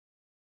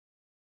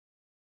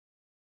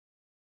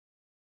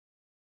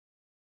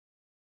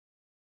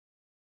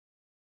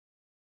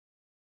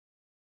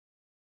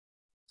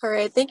All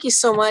right, thank you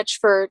so much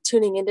for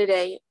tuning in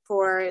today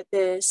for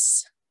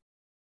this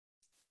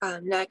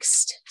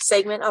next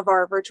segment of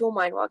our virtual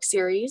Mind Walk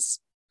series.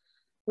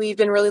 We've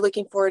been really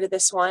looking forward to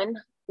this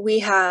one. We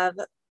have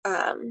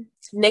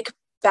Nick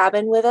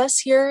Babin with us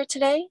here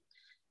today,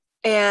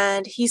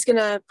 and he's going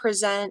to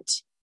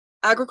present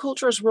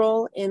agriculture's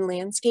role in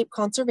landscape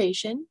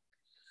conservation.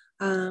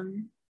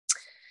 Nick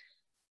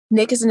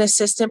is an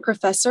assistant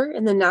professor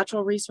in the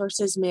Natural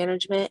Resources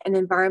Management and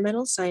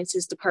Environmental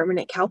Sciences Department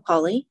at Cal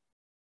Poly.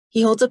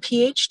 He holds a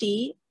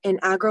PhD in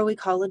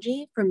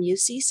agroecology from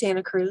UC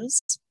Santa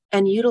Cruz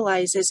and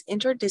utilizes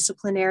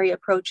interdisciplinary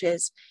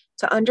approaches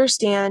to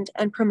understand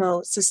and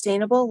promote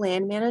sustainable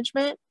land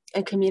management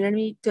and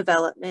community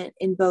development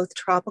in both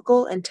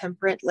tropical and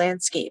temperate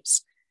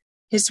landscapes.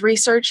 His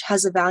research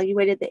has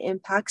evaluated the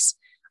impacts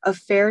of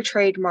fair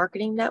trade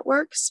marketing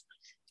networks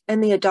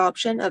and the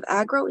adoption of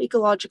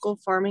agroecological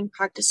farming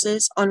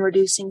practices on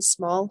reducing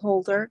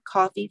smallholder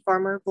coffee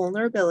farmer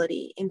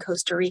vulnerability in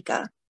Costa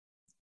Rica.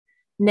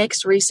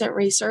 Nick's recent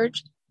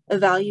research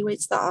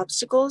evaluates the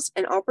obstacles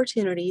and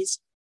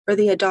opportunities for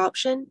the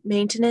adoption,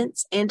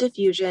 maintenance, and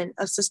diffusion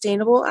of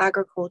sustainable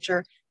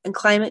agriculture and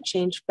climate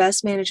change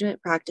best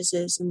management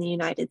practices in the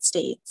United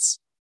States.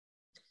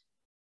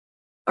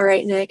 All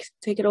right, Nick,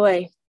 take it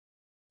away.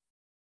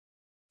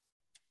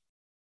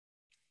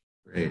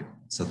 Great.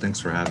 So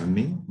thanks for having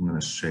me. I'm going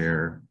to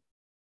share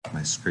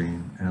my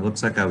screen. And it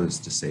looks like I was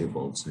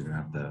disabled, so you're going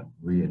to have to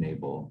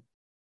re-enable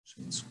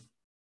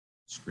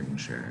screen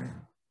sharing.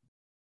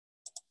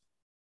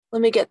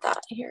 Let me get that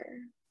here.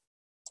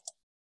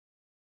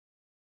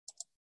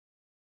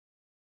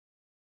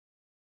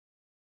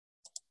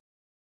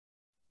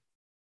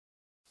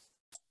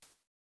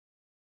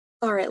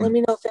 All right, let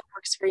me know if it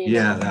works for you.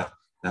 Yeah, now.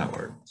 that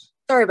worked.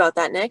 Sorry about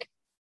that, Nick.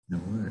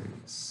 No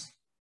worries.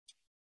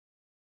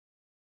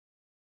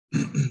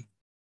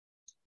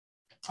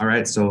 All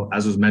right, so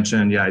as was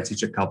mentioned, I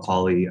teach at Cal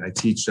Poly. I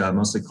teach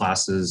mostly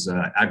classes,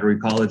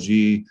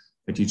 agroecology,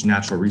 I teach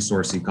natural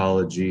resource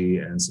ecology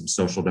and some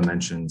social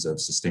dimensions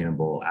of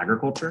sustainable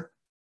agriculture.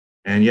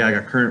 And I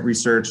got current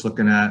research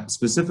looking at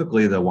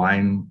specifically the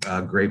wine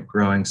grape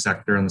growing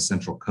sector on the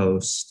Central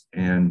Coast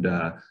and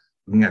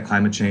looking at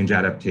climate change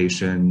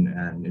adaptation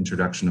and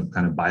introduction of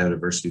kind of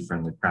biodiversity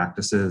friendly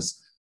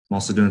practices. I'm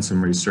also doing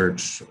some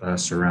research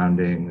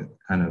surrounding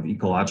kind of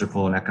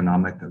ecological and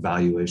economic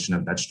evaluation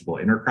of vegetable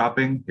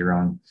intercropping here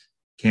on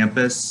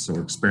campus. So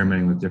we're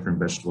experimenting with different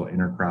vegetable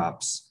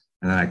intercrops.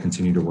 And then I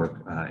continue to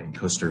work in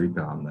Costa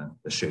Rica on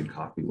the shade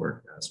coffee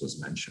work, as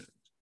was mentioned.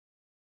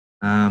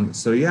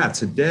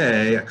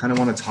 Today I kind of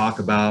want to talk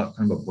about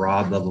kind of a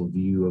broad level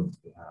view of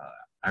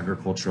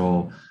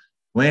agricultural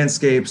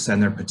landscapes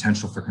and their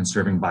potential for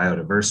conserving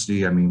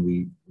biodiversity. I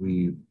mean,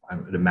 I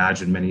would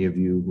imagine many of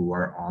you who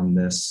are on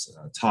this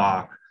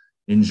talk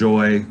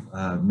enjoy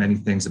many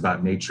things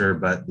about nature,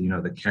 but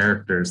the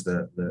characters,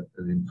 the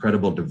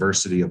incredible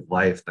diversity of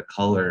life, the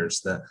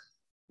colors,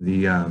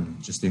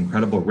 just the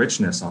incredible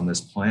richness on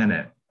this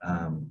planet.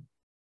 And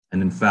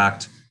in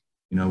fact,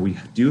 we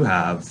do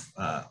have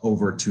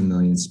over 2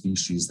 million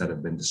species that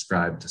have been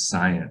described to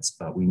science,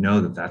 but we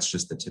know that that's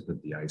just the tip of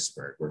the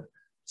iceberg. We're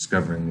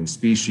discovering new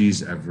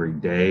species every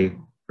day,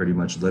 pretty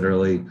much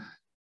literally.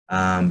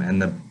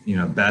 And the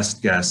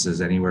best guess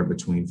is anywhere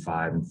between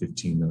 5 and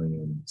 15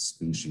 million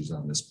species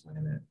on this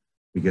planet.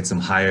 We get some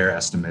higher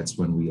estimates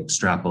when we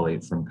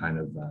extrapolate from kind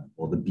of,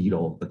 the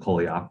beetle, the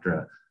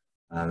Coleoptera,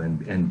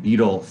 and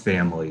beetle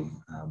family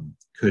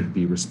could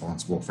be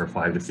responsible for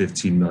 5 to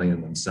 15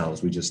 million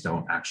themselves. We just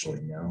don't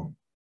actually know.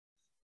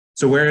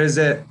 So where is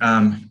it?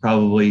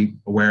 Probably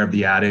aware of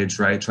the adage,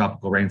 right?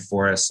 Tropical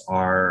rainforests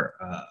are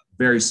a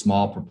very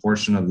small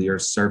proportion of the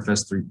Earth's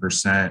surface,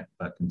 3%,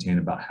 but contain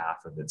about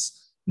half of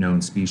its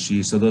known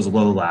species. So those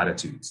low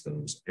latitudes,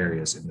 those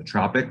areas in the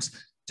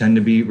tropics, tend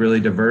to be really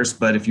diverse.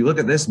 But if you look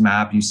at this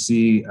map, you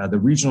see the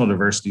regional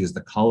diversity is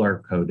the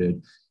color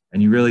coded.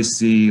 And you really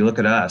see, look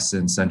at us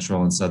in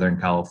Central and Southern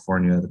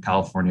California. The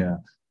California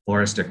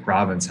floristic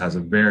province has a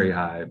very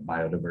high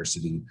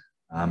biodiversity,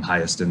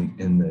 highest in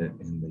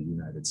the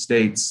United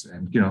States,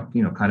 and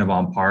kind of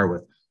on par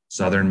with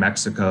Southern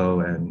Mexico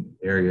and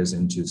areas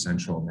into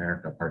Central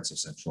America, parts of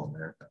Central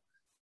America.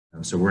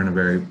 So we're in a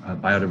very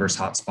biodiverse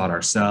hotspot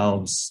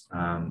ourselves.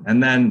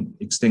 And then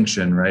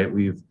extinction, right?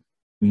 We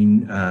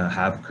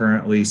have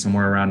currently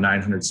somewhere around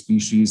 900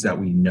 species that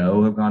we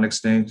know have gone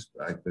extinct.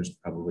 There's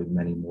probably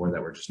many more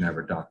that were just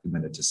never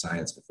documented to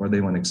science before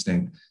they went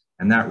extinct.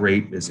 And that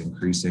rate is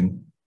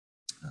increasing,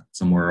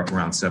 somewhere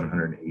around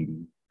 780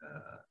 in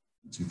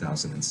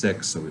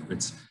 2006. So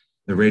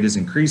the rate is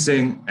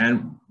increasing.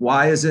 And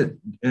why is it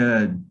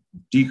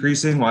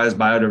decreasing? Why is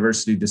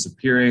biodiversity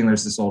disappearing?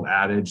 There's this old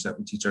adage that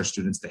we teach our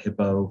students, the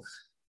HIPPO,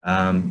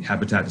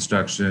 habitat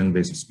destruction,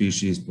 invasive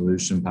species,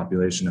 pollution,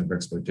 population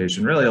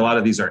overexploitation. Really, a lot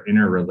of these are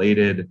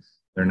interrelated.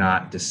 They're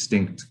not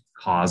distinct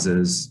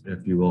causes,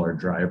 if you will, or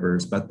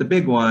drivers. But the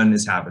big one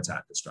is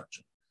habitat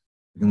destruction.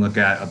 You can look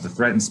at of the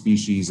threatened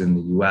species in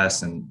the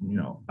US, and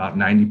about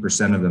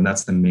 90% of them,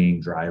 that's the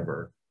main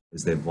driver,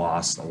 is they've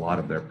lost a lot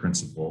of their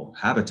principal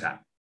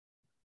habitat.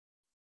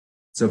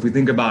 So if we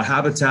think about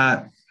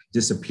habitat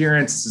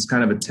disappearance, this is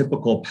kind of a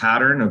typical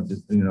pattern of,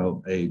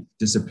 a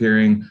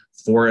disappearing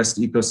forest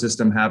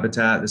ecosystem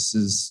habitat. This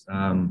is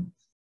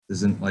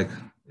isn't like,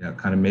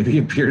 kind of maybe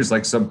appears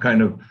like some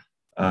kind of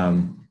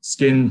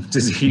skin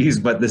disease,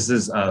 but this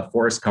is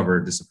forest cover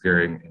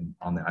disappearing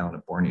on the island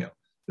of Borneo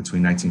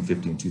between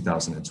 1950 and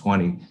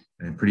 2020,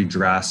 and pretty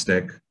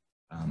drastic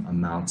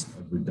amounts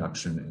of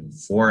reduction in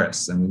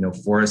forests. And we know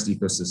forest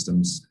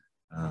ecosystems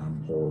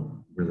hold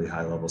really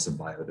high levels of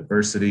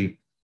biodiversity.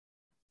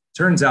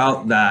 Turns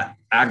out that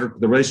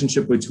the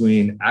relationship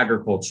between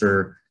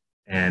agriculture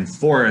and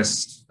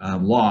forest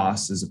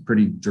loss is a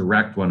pretty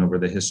direct one over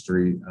the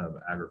history of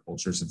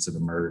agriculture since it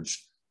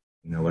emerged,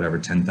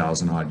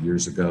 10,000 odd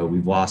years ago.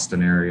 We've lost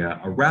an area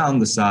around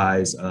the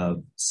size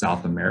of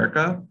South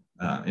America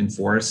in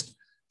forest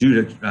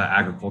due to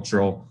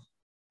agricultural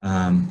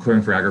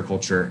clearing for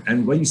agriculture.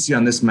 And what you see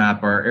on this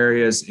map are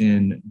areas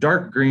in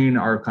dark green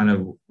are kind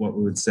of what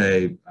we would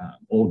say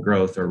old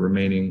growth or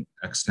remaining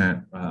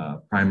extant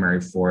primary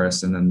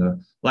forests. And then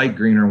the light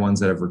green are ones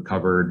that have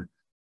recovered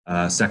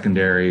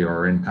secondary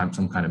or in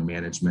some kind of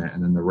management.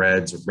 And then the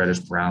reds or reddish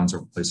browns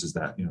are places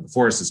that, the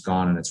forest is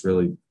gone and it's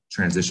really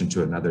transitioned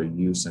to another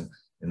use. And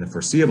in the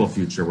foreseeable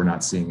future, we're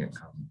not seeing it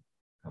come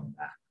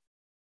back.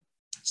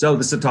 So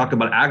this is a talk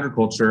about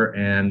agriculture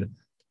and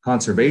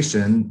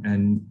conservation,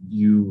 and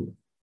you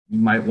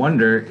might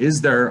wonder, is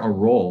there a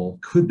role,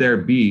 could there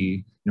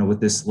be, with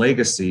this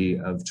legacy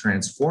of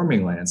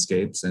transforming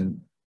landscapes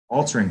and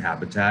altering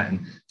habitat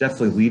and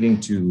definitely leading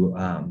to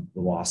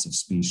the loss of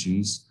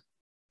species,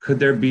 could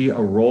there be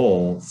a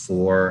role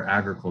for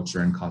agriculture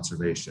and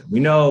conservation? We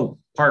know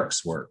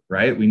parks work,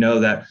 right? We know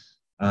that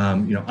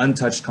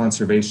untouched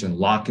conservation,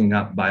 locking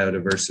up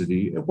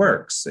biodiversity, it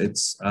works.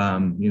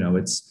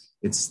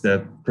 It's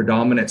the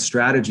predominant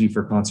strategy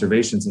for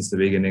conservation since the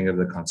beginning of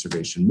the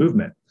conservation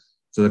movement.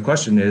 So the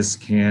question is,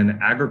 can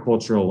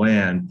agricultural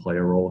land play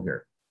a role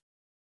here?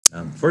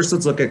 First,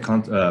 let's look at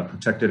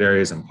protected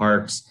areas and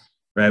parks,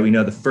 right? We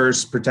know the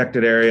first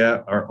protected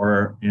area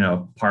or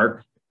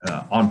park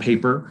on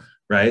paper,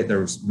 right? There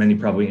was many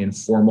probably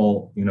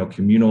informal,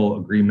 communal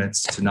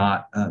agreements to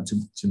not,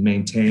 to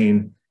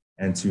maintain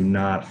and to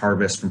not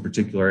harvest from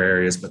particular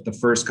areas. But the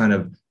first kind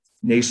of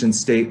nation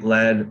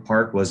state-led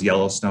park was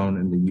Yellowstone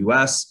in the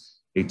US,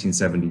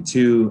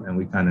 1872. And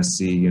we kind of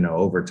see,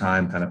 over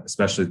time, kind of,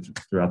 especially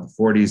throughout the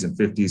 40s and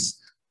 50s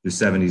through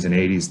 70s and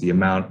 80s, the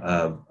amount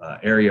of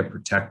area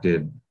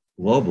protected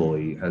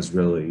globally has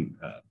really,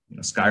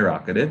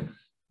 skyrocketed.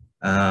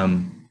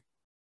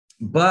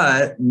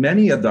 But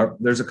many of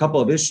there's a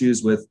couple of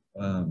issues with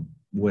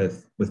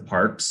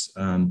parks.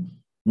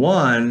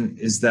 One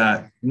is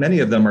that many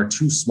of them are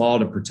too small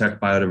to protect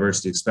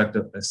biodiversity,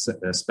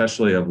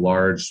 especially of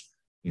large,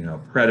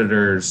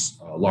 predators,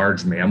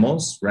 large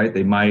mammals, right?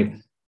 They might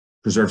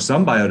preserve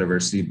some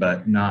biodiversity,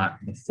 but not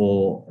the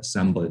full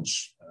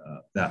assemblage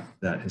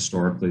that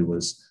historically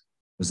was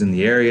in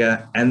the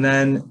area. And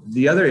then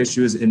the other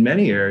issue is in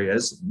many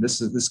areas,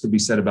 this could be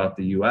said about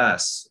the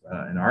US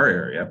in our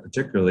area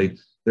particularly,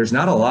 there's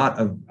not a lot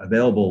of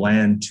available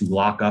land to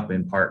lock up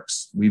in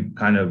parks. We've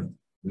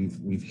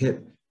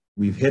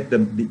hit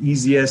the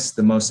easiest,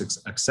 the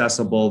most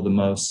accessible, the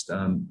most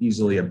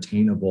easily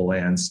obtainable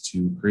lands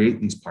to create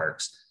these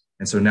parks.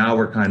 And so now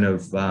we're kind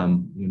of,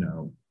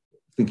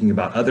 thinking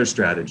about other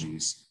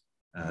strategies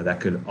that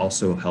could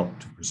also help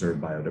to preserve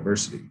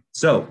biodiversity.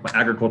 So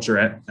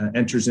agriculture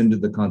enters into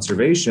the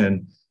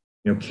conservation.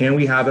 Can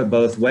we have it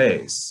both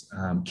ways?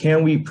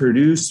 Can we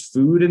produce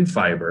food and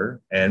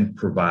fiber and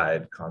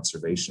provide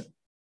conservation?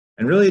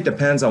 And really it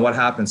depends on what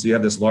happens. So you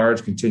have this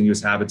large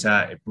continuous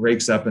habitat, it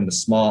breaks up into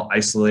small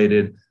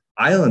isolated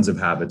islands of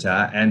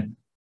habitat. And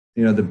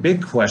the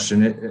big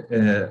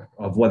question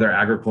of whether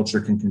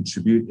agriculture can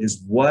contribute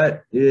is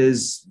what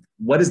is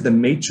the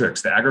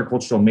matrix, the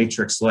agricultural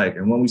matrix like?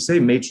 And when we say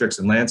matrix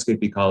in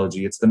landscape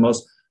ecology, it's the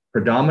most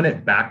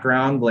predominant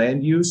background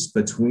land use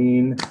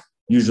between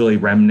usually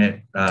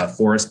remnant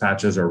forest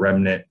patches or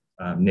remnant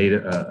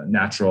native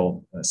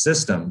natural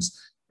systems.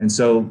 And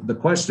so the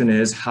question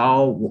is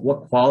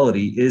what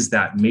quality is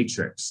that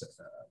matrix,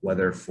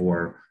 whether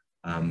for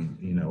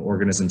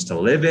organisms to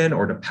live in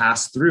or to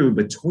pass through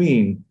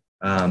between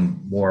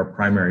more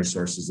primary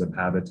sources of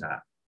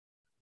habitat.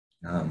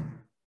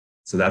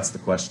 So that's the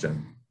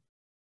question.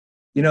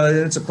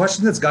 It's a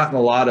question that's gotten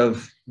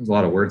there's a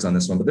lot of words on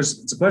this one, but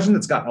it's a question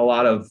that's gotten a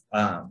lot of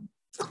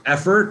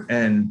effort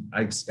and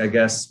I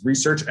guess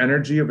research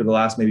energy over the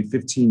last maybe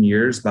 15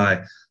 years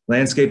by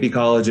landscape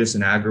ecologists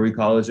and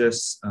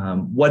agroecologists.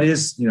 What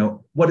is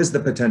the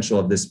potential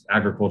of this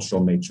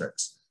agricultural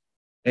matrix?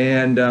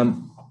 And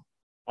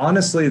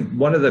honestly,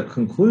 one of the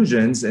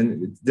conclusions,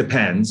 and it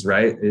depends,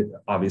 right?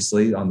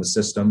 Obviously on the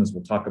system, as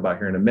we'll talk about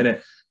here in a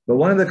minute, but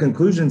one of the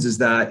conclusions is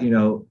that,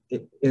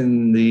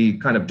 in the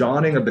kind of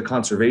dawning of the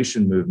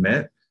conservation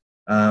movement,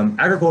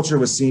 agriculture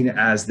was seen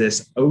as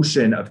this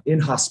ocean of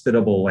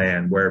inhospitable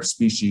land where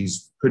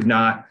species could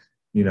not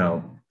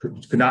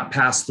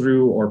pass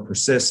through or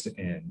persist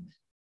in.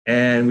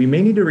 And we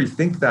may need to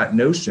rethink that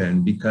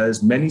notion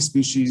because many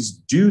species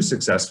do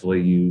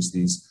successfully use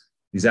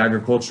these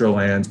agricultural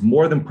lands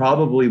more than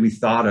probably we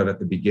thought of at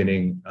the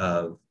beginning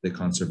of the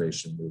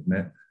conservation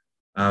movement.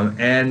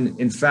 And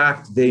in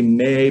fact, they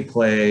may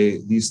play,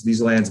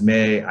 these lands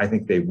may, I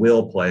think they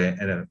will play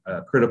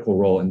a critical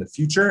role in the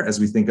future as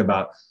we think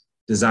about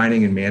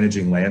designing and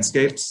managing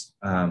landscapes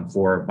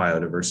for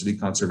biodiversity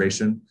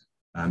conservation,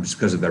 just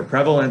because of their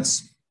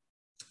prevalence.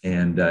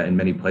 And in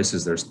many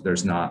places,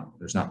 there's not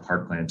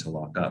parkland to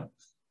lock up.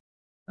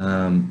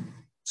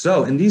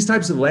 So in these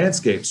types of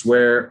landscapes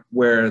where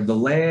most of the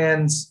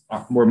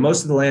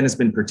land has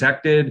been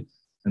protected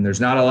and there's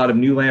not a lot of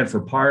new land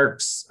for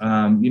parks,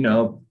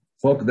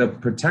 the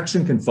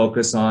protection can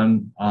focus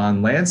on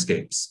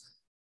landscapes.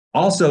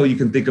 Also, you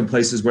can think of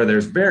places where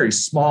there's very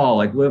small,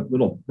 like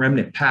little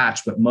remnant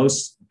patch, but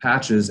most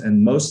patches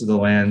and most of the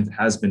land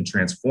has been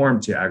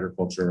transformed to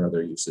agriculture or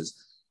other uses.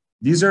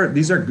 These are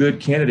good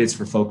candidates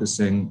for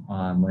focusing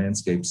on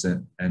landscapes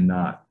and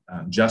not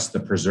just the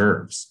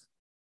preserves.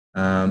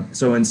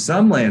 So in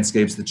some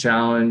landscapes, the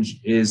challenge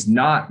is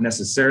not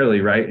necessarily,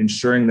 right,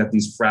 ensuring that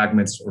these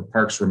fragments or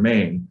parks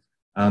remain.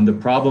 The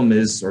problem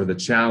is, or the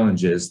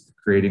challenge is,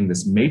 creating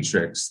this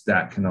matrix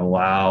that can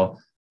allow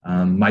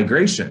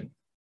migration.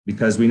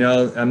 Because we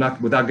know,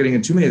 without getting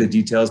into too many of the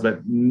details,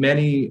 but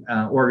many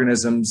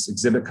organisms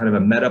exhibit kind of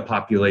a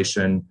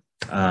meta-population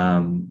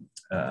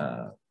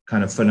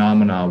kind of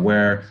phenomena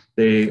where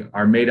they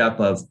are made up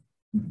of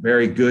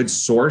very good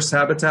source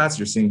habitats.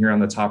 You're seeing here on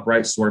the top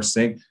right, source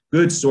sink,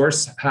 good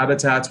source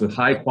habitats with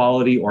high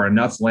quality or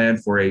enough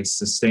land for a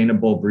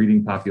sustainable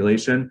breeding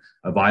population,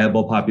 a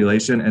viable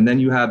population. And then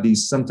you have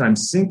these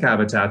sometimes sink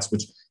habitats,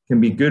 which can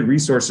be good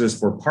resources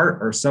for part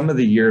or some of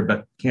the year,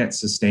 but can't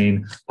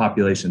sustain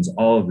populations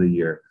all of the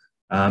year.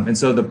 And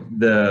so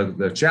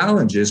the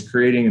challenge is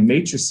creating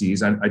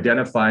matrices,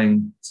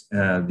 identifying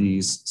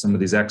some of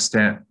these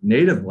extant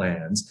native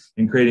lands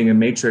and creating a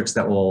matrix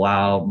that will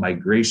allow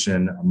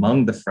migration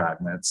among the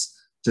fragments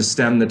to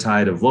stem the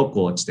tide of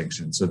local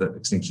extinction so that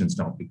extinctions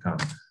don't become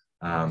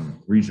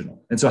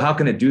regional. And so how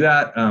can it do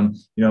that?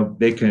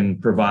 They can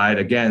provide,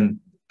 again,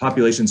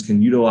 populations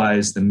can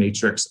utilize the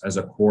matrix as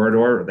a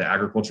corridor, or the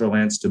agricultural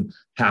lands, to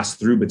pass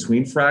through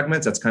between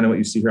fragments. That's kind of what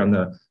you see here on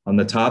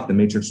the top. The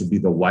matrix would be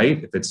the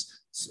white.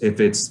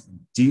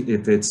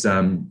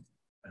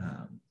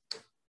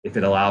 If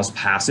it allows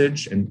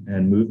passage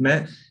and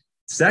movement.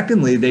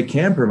 Secondly, they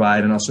can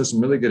provide, and I'll show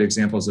some really good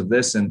examples of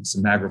this in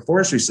some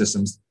agroforestry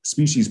systems,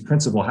 species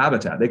principal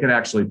habitat. They can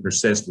actually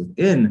persist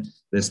within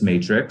this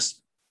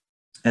matrix.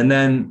 And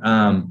then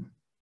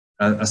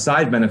a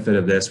side benefit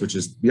of this, which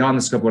is beyond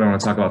the scope of what I want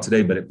to talk about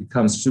today, but it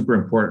becomes super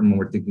important when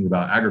we're thinking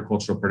about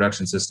agricultural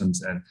production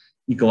systems and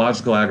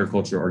ecological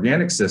agriculture,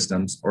 organic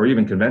systems, or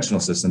even conventional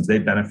systems. They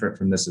benefit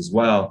from this as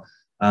well.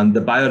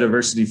 The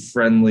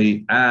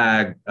biodiversity-friendly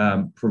ag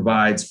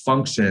provides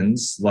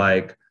functions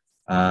like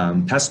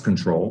pest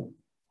control,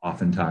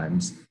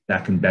 oftentimes,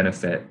 that can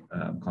benefit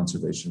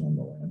conservation on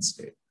the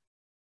landscape.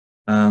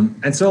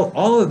 And so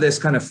all of this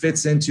kind of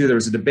fits into, there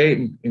was a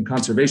debate in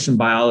conservation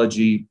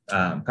biology,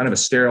 kind of a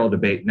sterile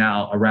debate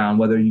now around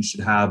whether you should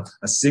have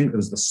it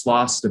was the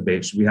SLOS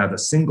debate. Should we have a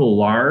single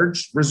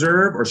large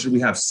reserve or should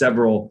we have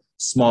several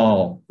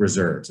small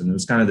reserves? And there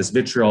was kind of this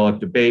vitriolic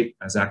debate,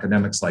 as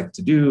academics like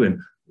to do, and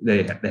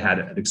they had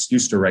an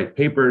excuse to write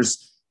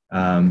papers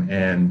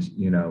and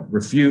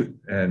refute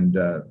and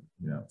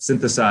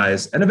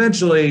synthesize, and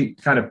eventually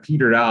kind of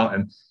petered out.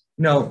 And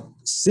a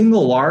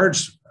single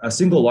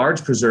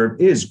large preserve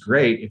is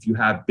great if you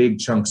have big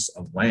chunks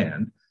of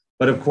land,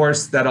 but of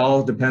course that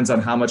all depends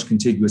on how much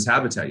contiguous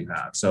habitat you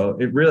have. So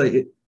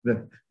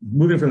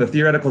moving from the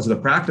theoretical to the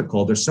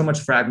practical, there's so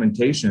much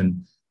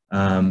fragmentation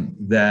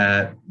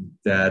that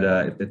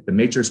if the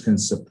matrix can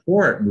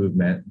support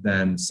movement,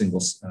 then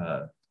single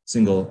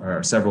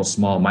or several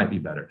small might be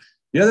better.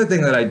 The other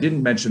thing that I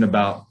didn't mention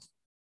about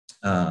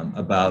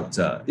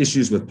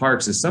issues with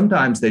parks is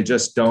sometimes they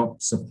just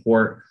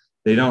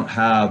they don't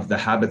have the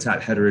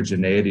habitat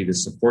heterogeneity to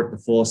support the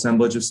full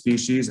assemblage of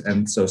species.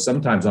 And so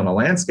sometimes on a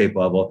landscape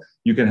level,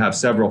 you can have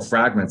several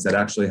fragments that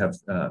actually have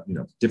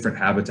different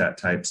habitat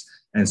types.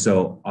 And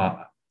so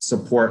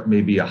support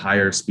maybe a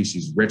higher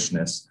species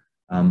richness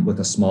with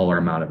a smaller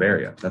amount of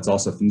area. That's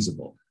also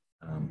feasible.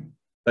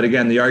 But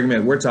again, the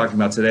argument we're talking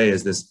about today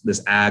is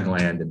this ag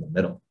land in the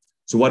middle.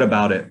 So what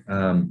about it?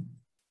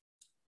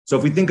 So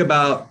if we think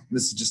about,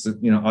 this is just,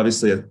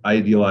 obviously an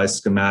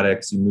idealized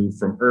schematics, you move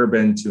from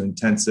urban to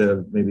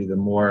intensive, maybe the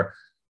more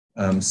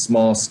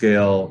small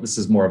scale, this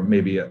is more of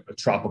maybe a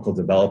tropical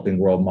developing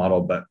world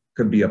model, but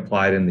could be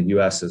applied in the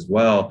US as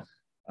well,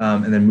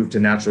 and then move to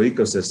natural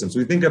ecosystems.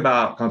 We think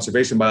about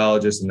conservation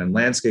biologists and then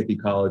landscape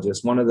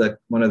ecologists. One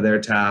of their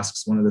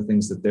tasks, one of the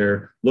things that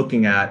they're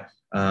looking at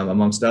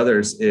amongst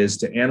others is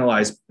to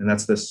analyze, and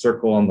that's the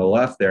circle on the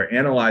left there,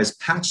 analyze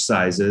patch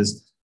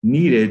sizes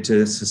needed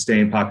to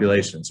sustain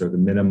populations, or the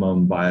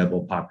minimum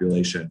viable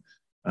population,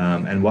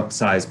 and what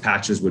size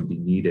patches would be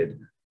needed.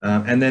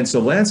 And then, so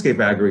landscape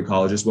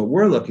agroecologists, what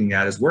we're looking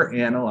at is we're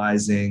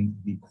analyzing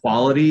the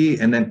quality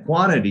and then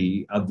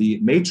quantity of the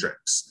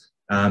matrix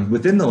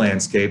within the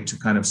landscape to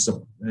kind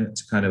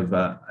of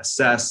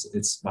assess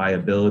its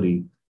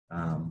viability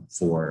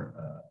for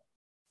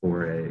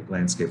a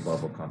landscape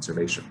level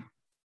conservation.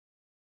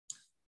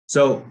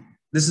 So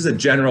this is a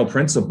general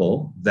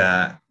principle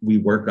that we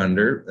work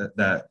under,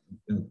 that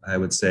I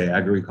would say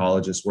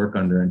agroecologists work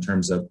under, in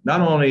terms of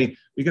not only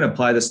we can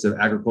apply this to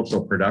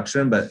agricultural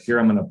production, but here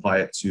I'm going to apply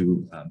it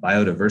to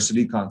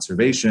biodiversity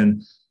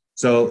conservation.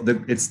 So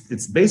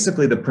it's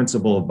basically the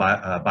principle of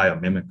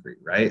biomimicry,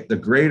 right? The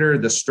greater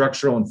the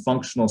structural and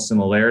functional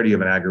similarity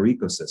of an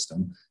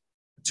agroecosystem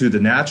to the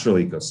natural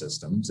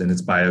ecosystems in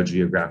its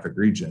biogeographic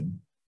region,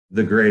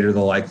 the greater the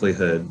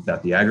likelihood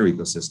that the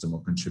agroecosystem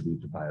will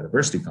contribute to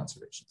biodiversity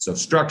conservation. So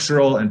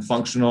structural and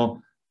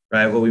functional,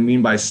 right? What we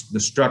mean by the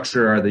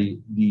structure are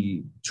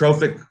the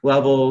trophic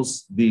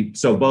levels,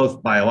 so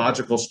both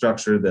biological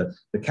structure,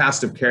 the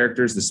cast of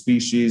characters, the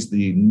species,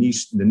 the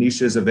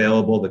niches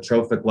available, the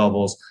trophic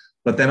levels,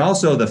 but then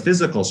also the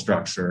physical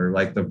structure,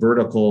 like the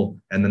vertical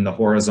and then the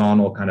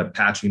horizontal kind of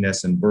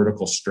patchiness and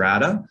vertical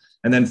strata.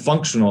 And then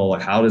functional,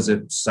 like how does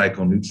it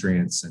cycle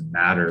nutrients and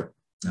matter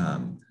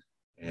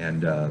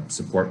and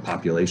support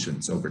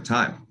populations over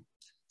time.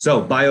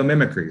 So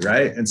biomimicry,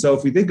 right? And so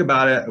if we think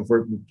about it, if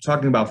we're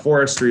talking about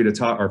forestry to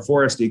talk, or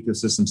forest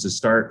ecosystems to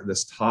start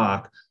this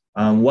talk,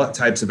 what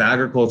types of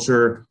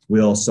agriculture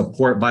will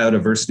support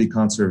biodiversity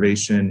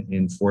conservation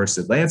in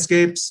forested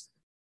landscapes?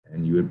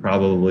 And you would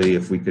probably,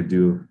 if we could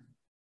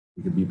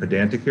be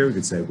pedantic here, we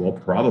could say, well,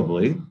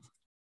 probably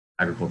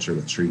agriculture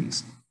with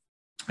trees.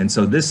 And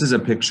so this is a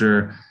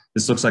picture,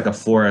 this looks like a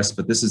forest,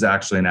 but this is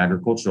actually an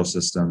agricultural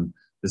system.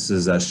 This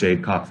is a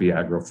shade coffee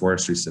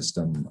agroforestry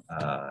system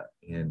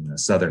in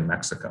southern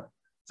Mexico.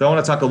 So I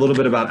want to talk a little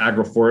bit about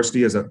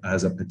agroforestry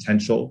as a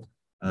potential,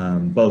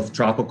 both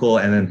tropical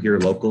and then here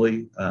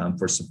locally,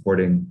 for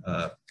supporting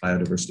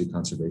biodiversity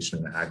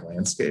conservation in ag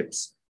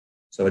landscapes.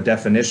 So a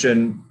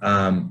definition,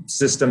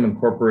 system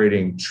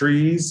incorporating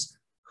trees,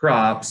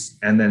 crops,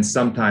 and then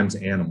sometimes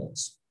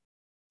animals.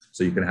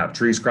 So you can have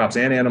trees, crops,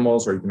 and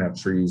animals, or you can have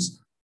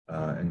trees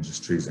and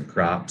just trees and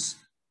crops.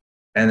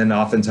 And then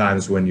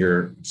oftentimes when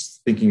you're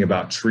thinking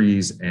about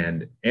trees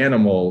and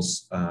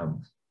animals,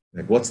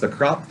 like what's the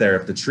crop there?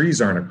 If the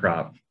trees aren't a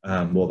crop,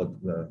 well,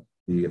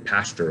 the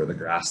pasture or the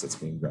grass that's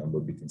being grown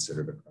would be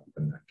considered a crop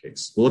in that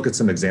case. We'll look at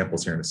some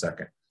examples here in a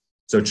second.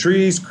 So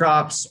trees,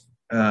 crops,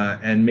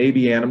 and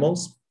maybe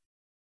animals,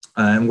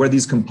 and where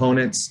these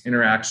components,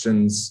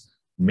 interactions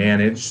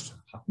managed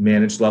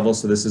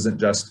levels. So this isn't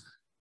just,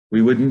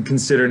 we wouldn't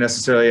consider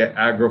necessarily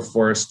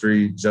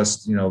agroforestry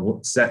just, you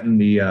know, setting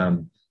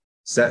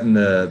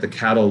the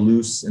cattle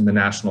loose in the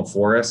national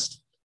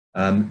forest.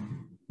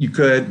 You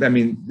could, I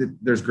mean,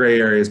 there's gray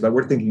areas, but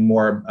we're thinking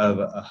more of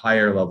a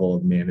higher level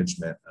of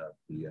management of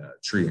the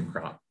tree and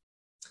crop.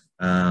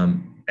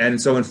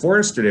 And so in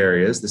forested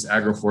areas, this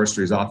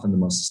agroforestry is often the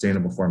most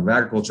sustainable form of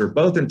agriculture,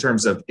 both in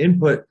terms of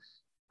input,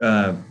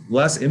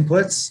 less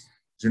inputs,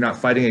 so you're not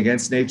fighting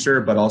against nature,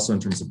 but also in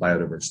terms of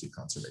biodiversity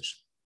conservation.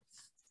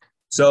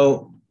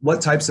 So what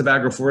types of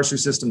agroforestry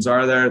systems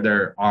are there?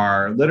 There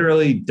are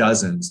literally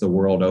dozens the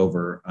world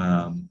over,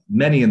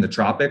 many in the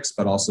tropics,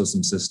 but also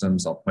some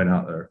systems I'll point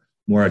out are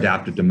more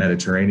adapted to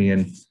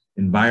Mediterranean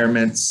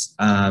environments.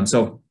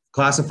 So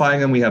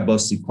classifying them, we have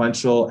both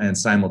sequential and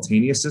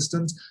simultaneous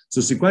systems. So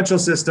sequential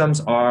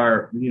systems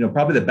are, you know,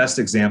 probably the best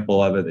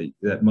example of it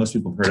that most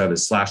people have heard of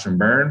is slash and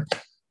burn,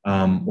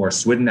 or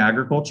Swidden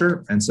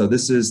agriculture. And so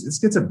this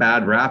gets a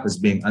bad rap as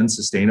being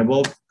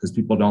unsustainable because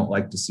people don't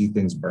like to see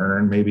things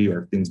burn maybe,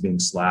 or things being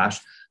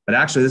slashed. But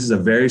actually this is a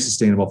very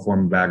sustainable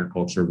form of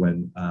agriculture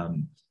when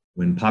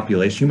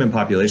human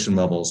population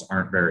levels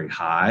aren't very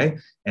high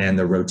and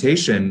the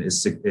rotation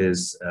is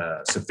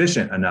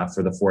sufficient enough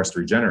for the forest to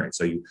regenerate.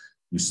 So you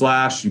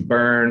slash, you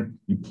burn,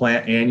 you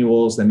plant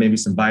annuals, then maybe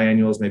some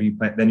biannuals, maybe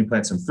you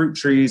plant some fruit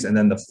trees, and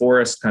then the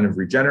forest kind of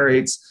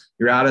regenerates.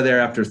 You're out of there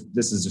after,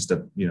 this is just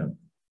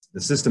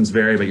the systems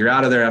vary, but you're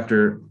out of there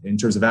after, in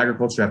terms of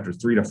agriculture, after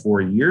 3 to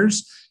 4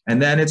 years.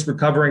 And then it's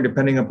recovering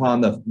depending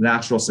upon the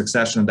natural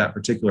succession of that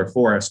particular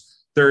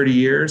forest, 30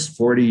 years,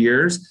 40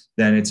 years,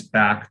 then it's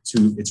back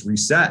to, it's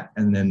reset.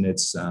 And then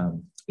it's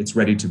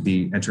ready to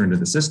be enter into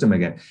the system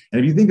again. And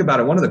if you think about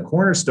it, one of the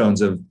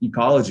cornerstones of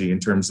ecology in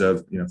terms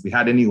of, you know, if we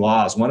had any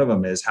laws, one of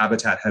them is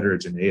habitat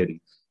heterogeneity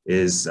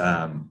is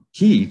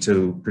key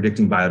to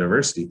predicting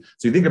biodiversity.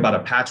 So you think about a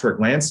patchwork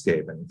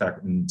landscape, and in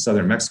fact, in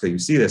southern Mexico, you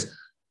see this,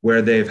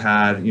 where they've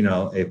had, you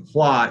know, a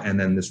plot and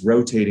then this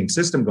rotating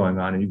system going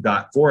on, and you've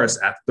got forests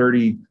at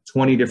 30,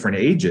 20 different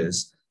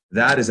ages.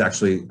 That is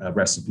actually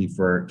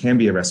can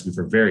be a recipe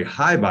for very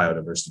high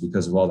biodiversity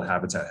because of all the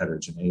habitat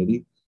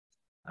heterogeneity.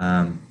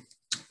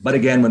 But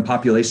again, when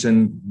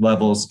population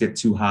levels get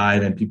too high,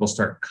 then people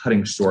start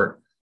cutting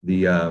short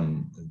the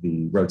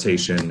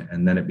rotation,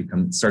 and then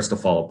it starts to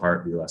fall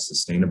apart, be less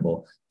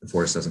sustainable. The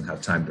forest doesn't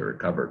have time to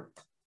recover.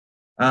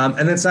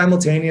 And then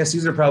simultaneous,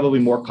 these are probably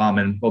more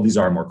common. Well, these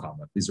are more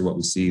common. These are what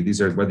we see.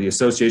 These are where the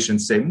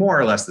associations stay more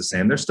or less the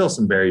same. There's still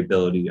some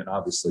variability and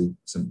obviously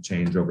some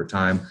change over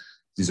time.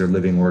 These are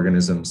living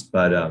organisms,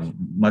 but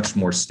much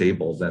more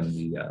stable than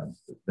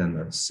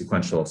the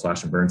sequential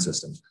slash and burn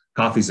systems.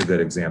 Coffee is a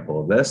good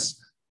example of this.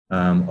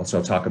 Also,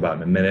 I'll talk about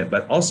in a minute,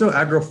 but also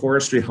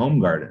agroforestry home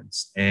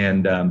gardens.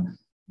 And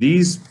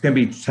these can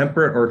be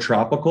temperate or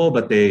tropical,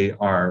 but they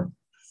are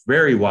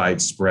very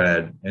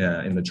widespread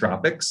in the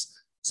tropics.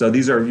 So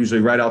these are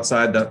usually right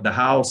outside the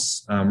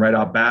house, right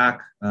out back,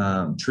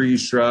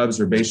 trees,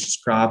 shrubs, herbaceous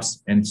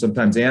crops, and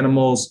sometimes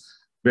animals,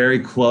 very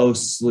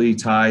closely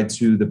tied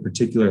to the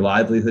particular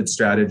livelihood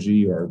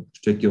strategy or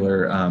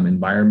particular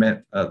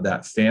environment of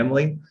that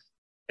family.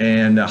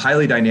 And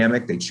highly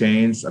dynamic, they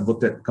change. I've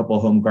looked at a couple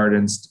of home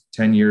gardens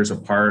 10 years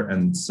apart,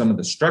 and some of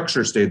the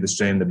structure stayed the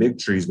same, the big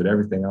trees, but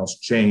everything else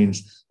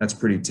changed. That's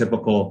pretty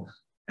typical,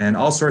 and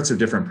all sorts of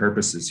different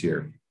purposes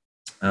here.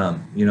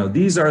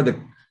 These are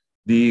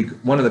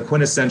one of the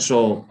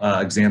quintessential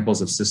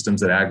examples of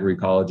systems that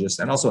agroecologists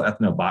and also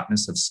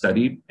ethnobotanists have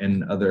studied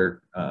in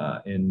other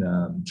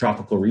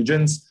tropical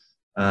regions.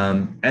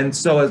 And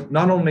so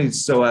not only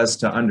so as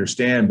to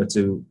understand, but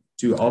to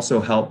also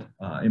help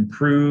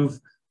improve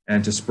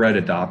and to spread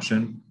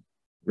adoption.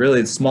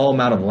 Really, a small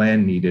amount of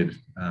land needed,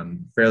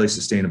 fairly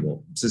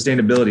sustainable.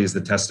 Sustainability is the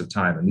test of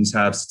time, and these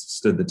have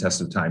stood the test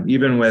of time,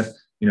 even with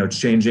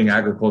changing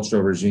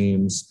agricultural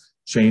regimes,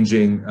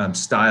 changing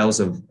styles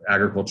of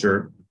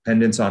agriculture,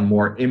 dependence on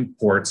more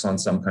imports on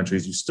some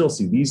countries. You still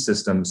see these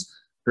systems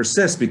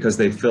persist because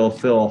they fill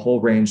a whole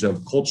range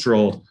of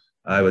cultural,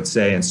 I would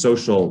say, and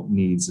social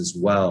needs as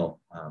well.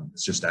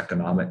 It's just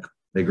economic.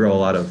 They grow a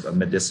lot of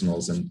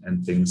medicinals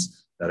and things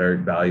that are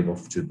valuable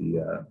to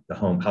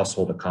the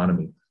household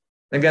economy.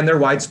 Again, they're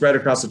widespread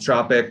across the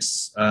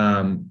tropics,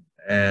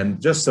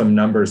 and just some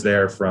numbers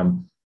there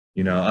from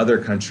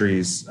other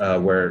countries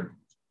where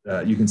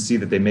you can see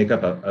that they make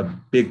up a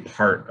big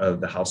part of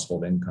the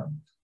household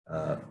income.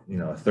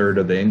 A third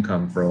of the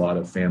income for a lot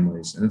of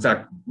families. And in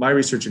fact, my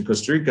research in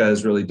Costa Rica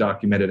has really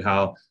documented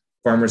how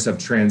farmers have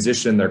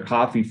transitioned their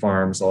coffee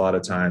farms a lot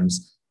of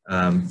times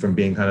from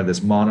being kind of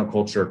this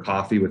monoculture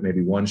coffee with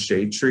maybe one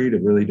shade tree to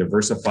really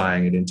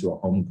diversifying it into a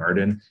home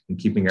garden and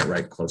keeping it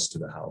right close to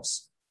the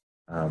house.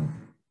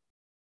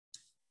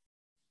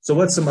 So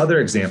what's some other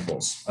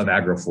examples of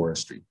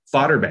agroforestry?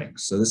 Fodder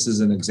banks. So this is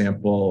an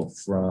example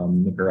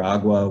from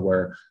Nicaragua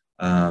where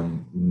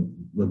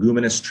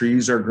leguminous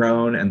trees are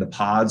grown and the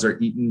pods are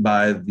eaten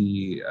by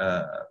the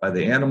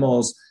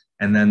animals,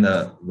 and then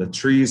the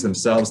trees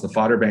themselves, the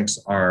fodder banks,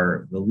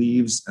 are the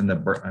leaves and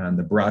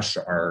the brush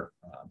are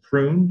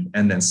pruned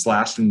and then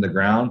slashed into the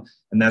ground,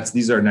 and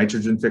these are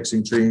nitrogen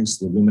fixing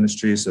trees, leguminous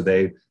trees, so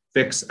they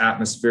fix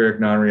atmospheric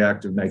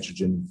non-reactive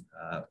nitrogen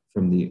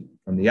from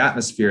the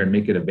atmosphere and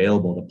make it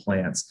available to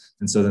plants,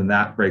 and so then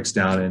that breaks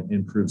down and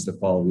improves the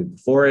quality of the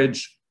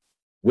forage.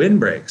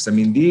 Windbreaks. I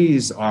mean,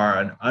 these are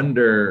an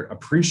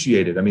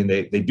underappreciated. I mean,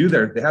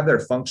 they have their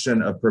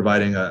function of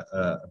providing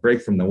a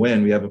break from the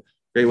wind. We have a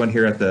great one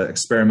here at the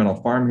experimental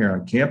farm here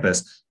on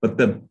campus, but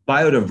the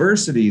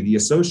biodiversity, the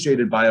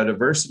associated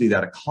biodiversity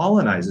that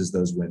colonizes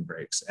those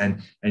windbreaks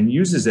and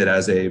uses it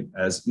as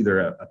either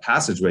a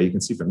passageway. You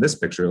can see from this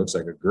picture, it looks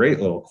like a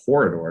great little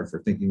corridor for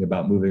thinking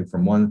about moving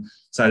from one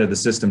side of the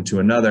system to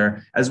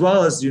another, as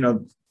well as,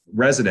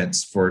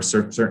 residents for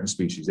certain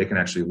species. They can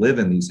actually live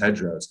in these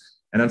hedgerows.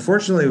 And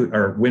unfortunately,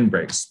 our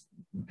windbreaks,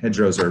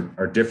 hedgerows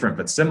are different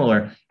but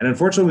similar. And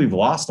unfortunately, we've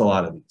lost a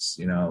lot of these,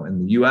 in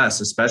the US,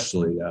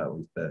 especially,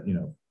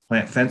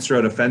 plant fence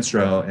row to fence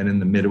row. And in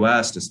the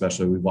Midwest,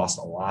 especially, we've lost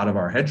a lot of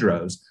our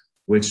hedgerows,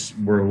 which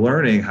we're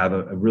learning have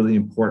a really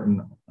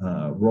important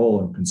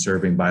role in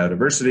conserving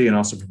biodiversity and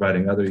also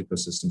providing other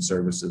ecosystem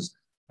services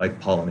like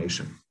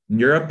pollination. In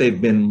Europe,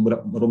 they've been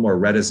a little more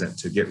reticent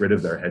to get rid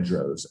of their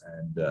hedgerows,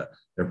 and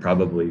they're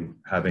probably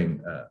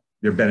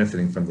they're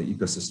benefiting from the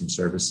ecosystem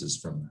services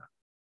from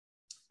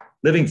that.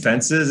 Living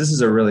fences, this is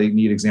a really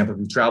neat example.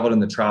 If you've traveled in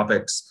the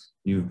tropics,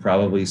 you've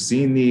probably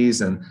seen these,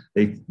 and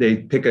they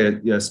pick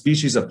a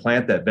species of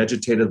plant that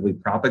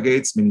vegetatively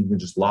propagates, meaning you can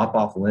just lop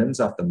off limbs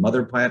off the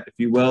mother plant, if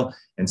you will,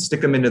 and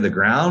stick them into the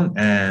ground,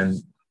 and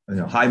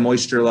high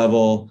moisture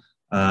level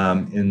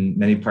in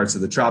many parts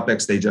of the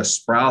tropics, they just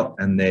sprout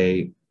and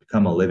they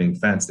become a living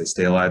fence. They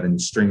stay alive, and you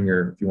string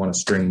if you want to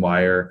string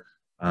wire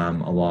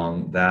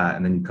along that,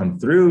 and then you come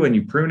through and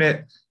you prune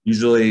it.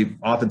 Usually,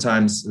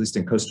 oftentimes, at least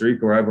in Costa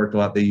Rica where I've worked a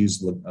lot, they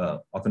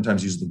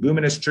oftentimes use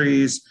leguminous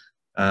trees,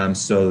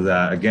 so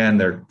that again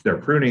they're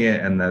pruning it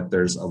and that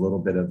there's a little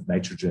bit of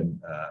nitrogen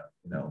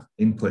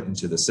input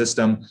into the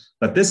system.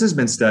 But this has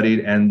been studied,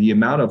 and the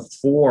amount of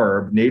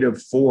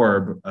native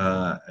forb,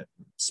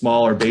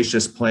 small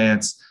herbaceous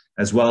plants,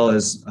 as well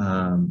as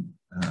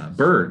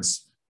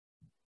birds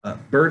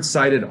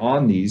sighted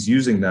on these,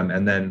 using them,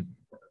 and then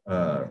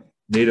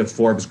native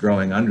forbs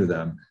growing under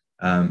them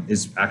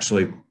is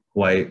actually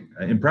quite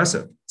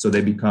impressive. So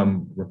they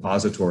become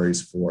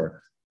repositories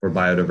for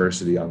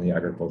biodiversity on the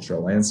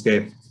agricultural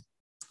landscape.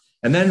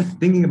 And then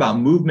thinking about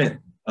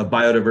movement of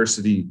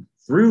biodiversity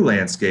through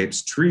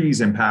landscapes,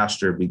 trees and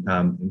pasture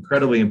become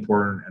incredibly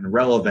important and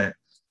relevant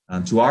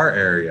to our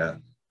area.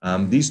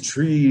 These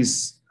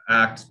trees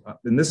act,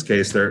 in this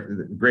case,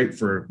 they're great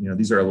for,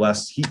 these are a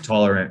less heat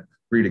tolerant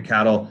breed of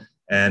cattle,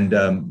 and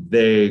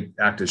they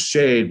act as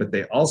shade, but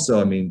they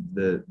also,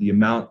 the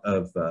amount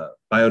of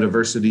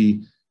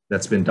biodiversity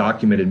that's been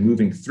documented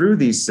moving through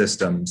these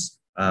systems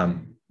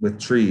with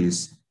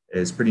trees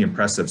is pretty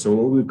impressive. So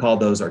what we call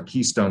those are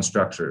keystone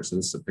structures. So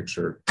this is a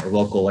picture of a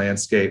local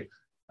landscape.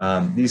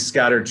 These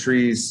scattered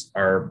trees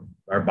are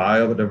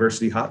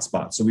biodiversity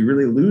hotspots. So we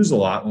really lose a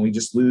lot when we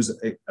just lose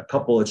a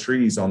couple of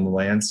trees on the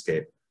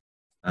landscape.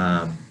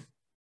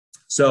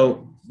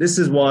 So this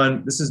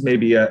is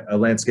maybe a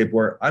landscape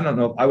where, I don't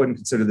know, I wouldn't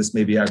consider this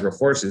maybe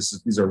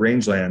agroforestry. These are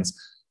rangelands.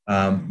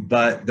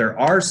 But there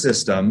are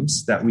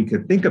systems that we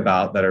could think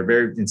about that are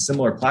very in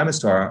similar climates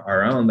to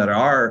our own, that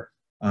are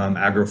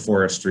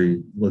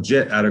agroforestry,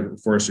 legit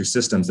agroforestry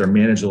systems. They're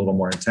managed a little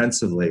more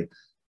intensively.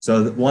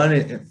 So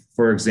one,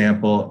 for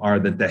example, are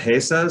the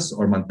dehesas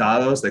or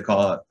montados. They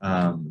call it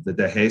the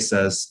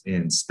dehesas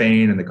in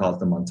Spain, and they call it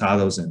the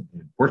montados in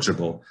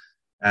Portugal.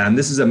 And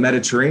this is a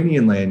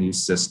Mediterranean land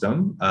use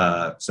system,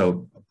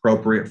 so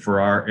appropriate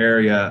for our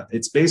area.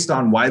 It's based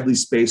on widely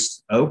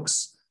spaced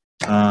oaks.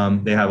 They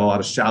have a lot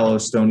of shallow,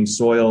 stony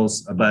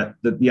soils, but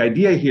the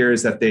idea here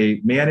is that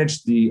they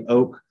manage the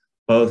oak,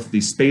 both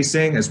the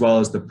spacing as well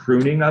as the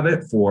pruning of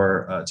it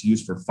to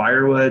use for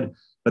firewood,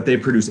 but they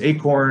produce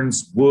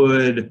acorns,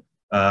 wood,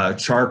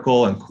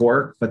 charcoal, and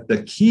cork. But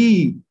the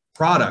key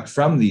product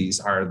from these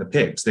are the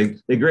pigs.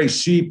 They graze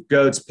sheep,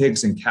 goats,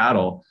 pigs, and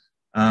cattle,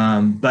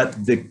 but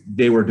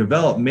they were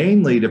developed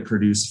mainly to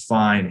produce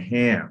fine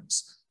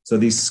hams. So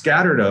these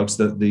scattered oaks,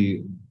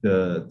 the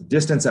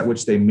distance at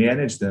which they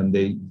manage them,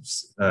 they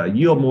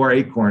yield more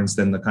acorns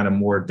than the kind of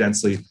more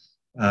densely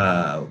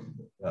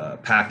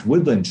packed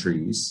woodland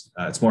trees.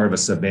 It's more of a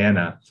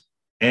savanna.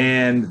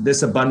 And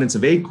this abundance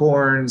of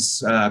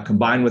acorns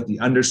combined with the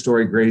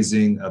understory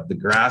grazing of the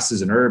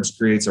grasses and herbs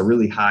creates a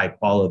really high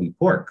quality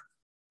pork.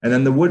 And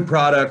then the wood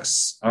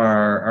products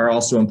are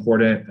also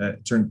important.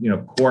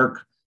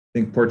 Cork, I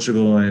think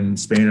Portugal and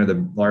Spain are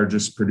the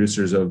largest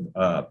producers of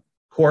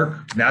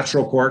cork,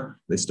 natural cork.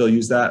 They still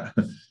use that.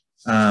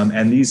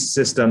 And these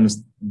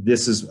systems,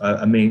 this is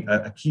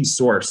a key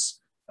source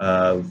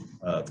of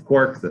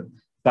cork. The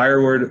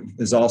firewood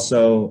is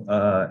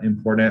also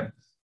important.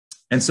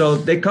 And so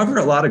they cover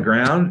a lot of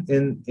ground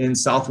in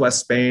Southwest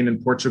Spain and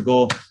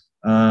Portugal.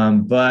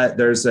 But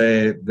they're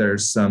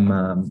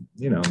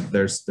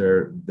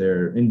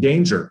in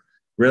danger,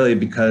 really,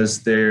 because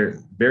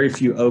very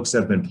few oaks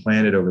have been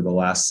planted over the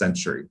last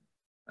century.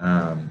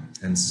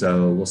 And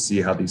so we'll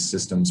see how these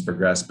systems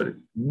progress, but a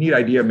neat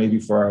idea maybe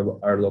for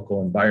our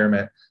local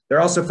environment. They're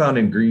also found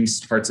in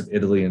Greece, parts of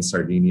Italy, and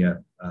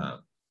Sardinia.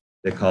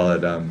 They call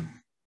it,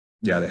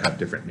 they have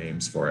different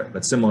names for it,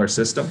 but similar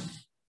system.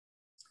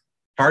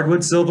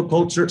 Hardwood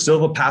silviculture,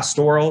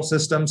 silvopastoral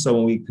system. So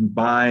when we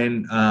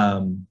combine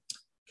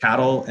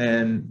cattle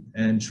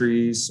and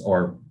trees,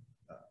 or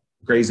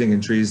grazing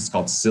and trees, it's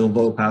called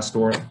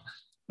silvopastoral.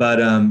 But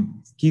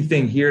key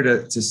thing here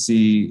to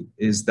see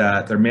is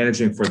that they're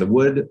managing for the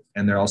wood,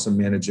 and they're also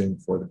managing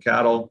for the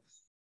cattle.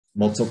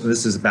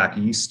 This is back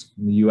east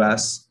in the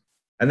US.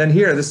 And then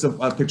here, this is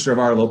a picture of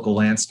our local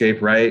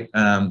landscape, right?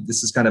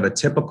 This is kind of a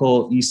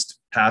typical East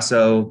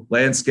Paso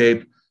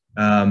landscape.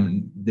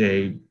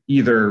 They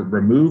either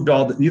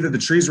the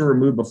trees were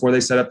removed before they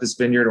set up this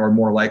vineyard, or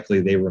more likely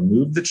they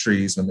removed the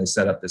trees when they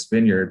set up this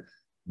vineyard.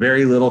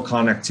 Very little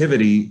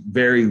connectivity,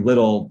 very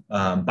little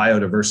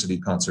biodiversity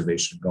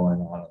conservation going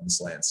on this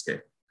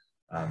landscape,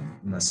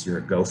 unless you're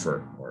a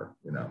gopher or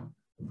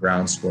a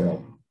ground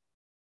squirrel.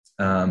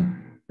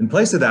 In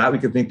place of that, we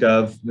could think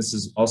of, this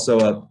is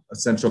also a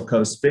Central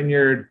Coast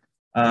vineyard.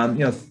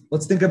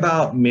 Let's think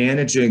about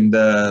managing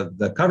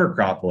the cover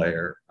crop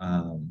layer.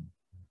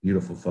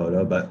 Beautiful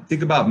photo, but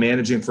think about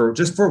managing for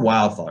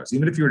wildflowers,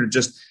 even if you were to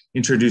just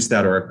introduce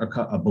that, or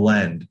a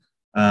blend.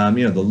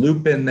 The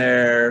loop in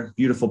there,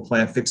 beautiful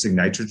plant fixing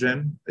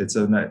nitrogen. It's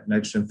a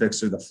nitrogen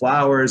fixer. The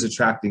flowers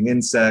attracting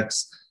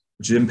insects,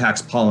 which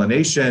impacts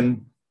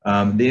pollination.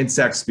 The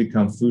insects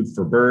become food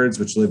for birds,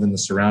 which live in the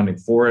surrounding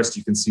forest.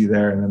 You can see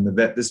there, and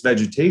then this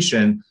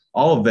vegetation,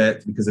 all of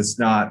it, because it's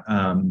not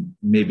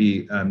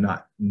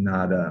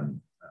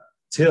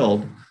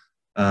tilled,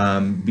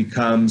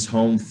 becomes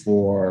home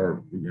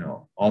for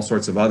all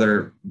sorts of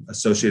other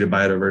associated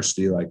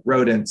biodiversity, like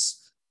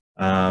rodents,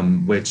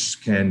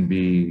 which can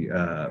be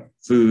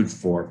food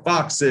for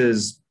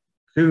foxes,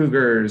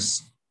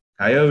 cougars,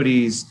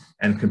 coyotes,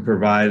 and can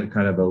provide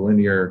kind of a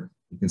linear,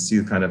 you can see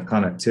the kind of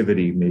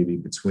connectivity maybe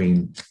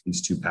between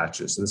these two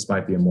patches. So this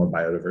might be a more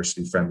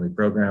biodiversity friendly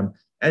program.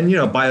 And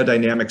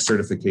biodynamic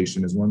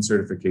certification is one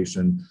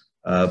certification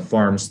of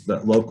farms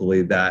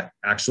locally that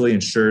actually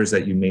ensures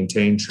that you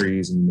maintain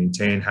trees and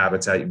maintain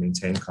habitat, you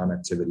maintain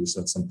connectivity.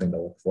 So it's something to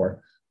look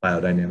for,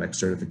 biodynamic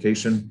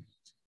certification.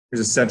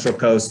 Here's a Central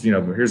Coast,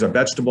 here's a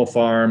vegetable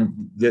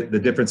farm. The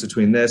difference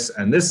between this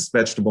and this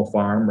vegetable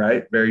farm,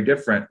 right? Very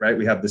different, right?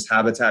 We have this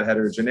habitat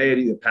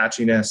heterogeneity, the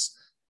patchiness.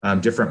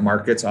 Different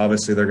markets,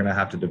 obviously, they're going to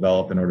have to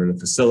develop in order to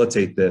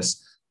facilitate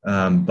this,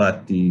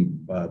 but the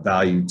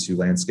value to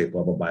landscape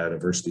level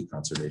biodiversity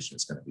conservation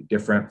is going to be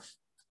different.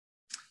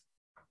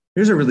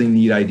 Here's a really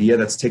neat idea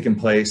that's taken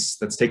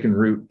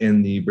root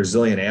in the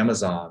Brazilian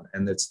Amazon,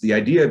 and it's the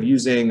idea of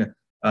using,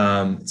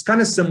 it's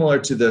kind of similar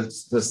to the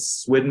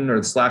Swidden or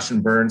the slash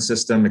and burn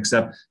system,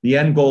 except the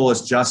end goal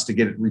is just to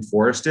get it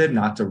reforested,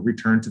 not to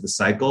return to the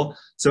cycle.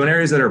 So in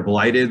areas that are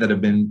blighted, that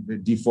have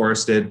been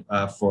deforested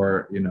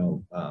for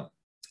a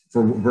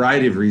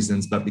variety of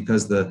reasons, but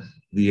because the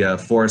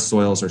forest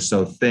soils are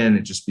so thin,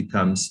 it just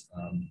becomes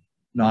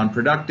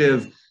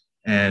non-productive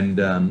and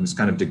is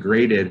kind of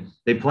degraded.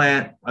 They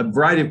plant a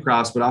variety of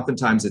crops, but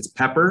oftentimes it's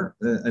pepper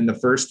in the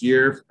first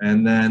year,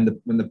 and then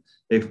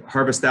they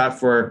harvest that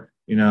for,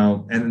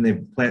 and then they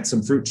plant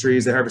some fruit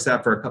trees. They harvest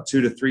that for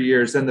 2 to 3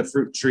 years. Then the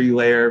fruit tree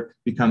layer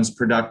becomes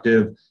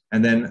productive,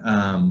 and then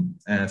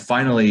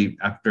finally,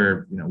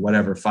 after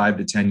 5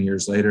 to 10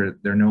 years later,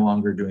 they're no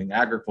longer doing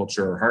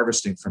agriculture or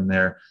harvesting from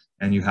there,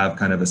 and you have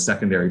kind of a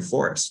secondary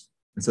forest.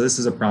 And so this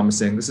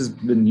has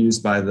been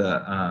used by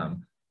the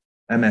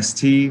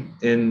MST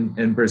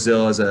in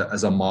Brazil as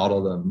a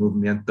model, the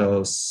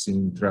Movimento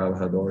Sem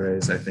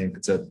Trabalhadores. I think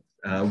it's a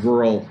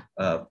rural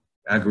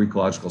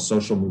agroecological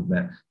social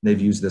movement.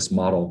 They've used this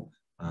model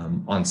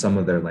on some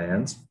of their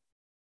lands.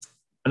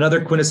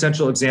 Another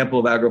quintessential example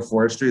of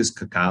agroforestry is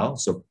cacao.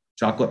 So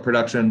chocolate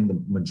production, the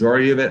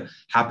majority of it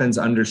happens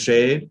under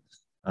shade.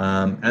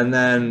 And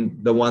then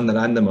the one that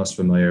I'm the most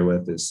familiar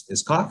with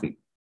is coffee.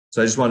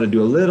 So I just wanted to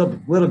do a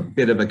little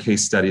bit of a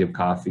case study of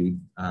coffee,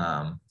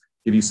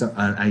 give you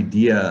an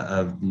idea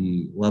of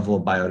the level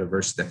of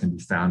biodiversity that can be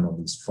found on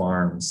these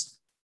farms.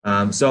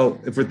 So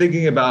if we're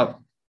thinking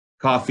about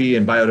coffee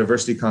and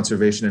biodiversity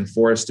conservation in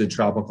forested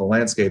tropical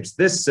landscapes,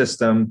 this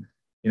system,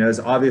 is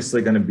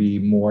obviously going to be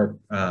more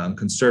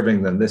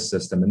conserving than this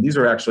system. And these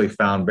are actually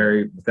found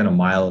very within a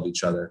mile of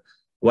each other.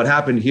 What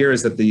happened here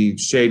is that the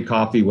shade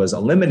coffee was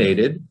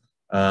eliminated,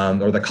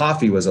 or the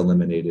coffee was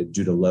eliminated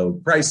due to low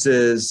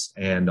prices.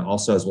 And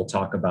also, as we'll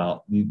talk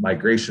about, the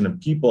migration of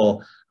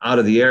people out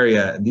of the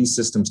area. And these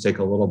systems take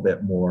a little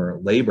bit more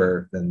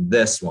labor than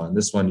this one.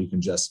 This one, you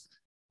can just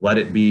let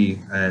it be.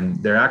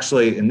 And they're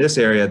actually, in this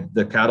area,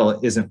 the cattle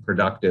isn't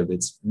productive.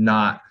 It's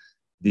not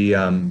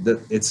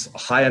it's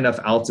high enough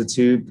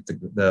altitude,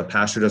 the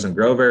pasture doesn't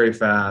grow very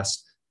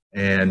fast.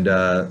 And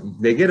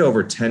they get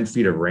over 10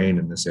 feet of rain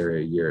in this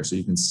area a year. So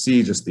you can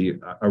see just the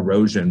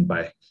erosion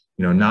by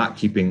not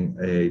keeping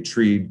a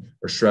tree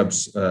or shrub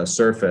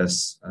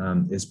surface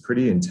is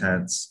pretty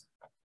intense.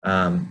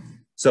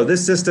 So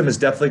this system is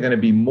definitely going to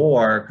be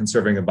more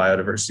conserving of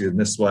biodiversity than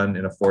this one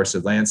in a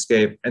forested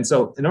landscape. And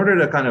so in order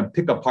to kind of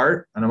pick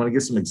apart, and I'm going to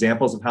give some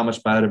examples of how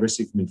much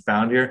biodiversity can be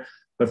found here,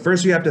 but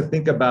first you have to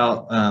think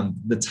about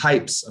the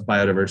types of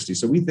biodiversity.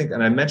 So we think,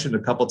 and I mentioned a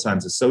couple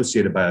times,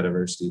 associated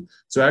biodiversity.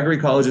 So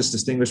agroecologists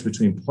distinguish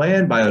between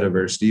planned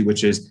biodiversity,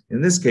 which is,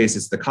 in this case,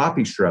 it's the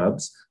coffee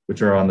shrubs,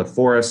 which are on the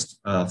forest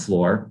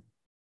floor,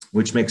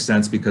 which makes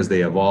sense because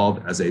they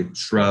evolved as a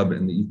shrub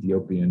in the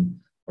Ethiopian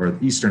or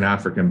Eastern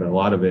African, but a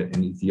lot of it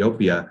in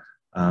Ethiopia,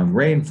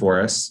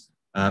 rainforests.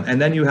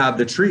 And then you have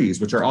the trees,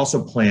 which are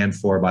also planned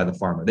for by the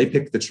farmer. They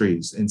pick the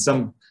trees. In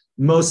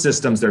most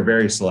systems, they're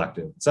very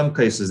selective. In some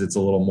cases, it's a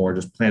little more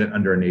just plant it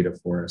under a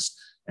native forest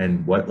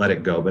and let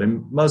it go. But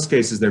in most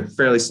cases, they're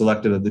fairly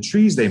selective of the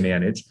trees they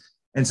manage.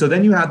 And so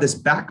then you have this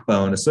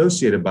backbone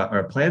associated by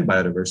or planned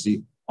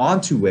biodiversity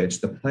onto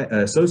which the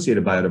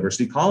associated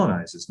biodiversity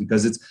colonizes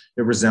because it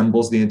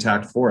resembles the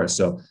intact forest.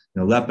 So,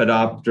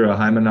 Lepidoptera,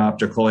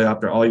 Hymenoptera,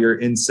 Coleoptera, all your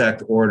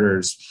insect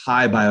orders,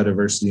 high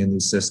biodiversity in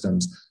these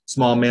systems.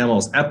 Small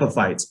mammals,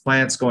 epiphytes,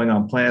 plants going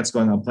on plants,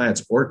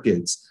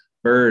 orchids,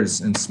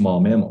 birds, and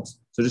small mammals.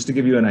 So just to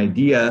give you an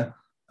idea,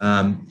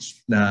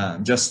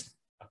 just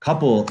a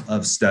couple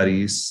of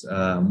studies,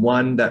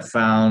 one that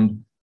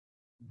found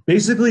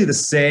basically the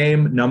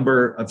same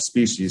number of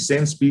species,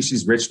 same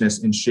species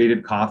richness in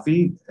shaded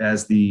coffee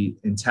as the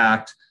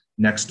intact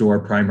next door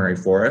primary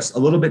forest, a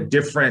little bit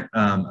different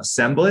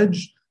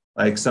assemblage,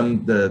 like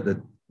they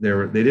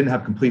didn't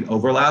have complete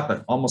overlap,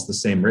 but almost the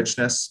same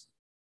richness.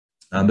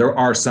 There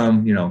are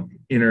some,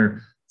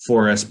 inner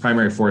forest,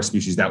 primary forest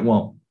species that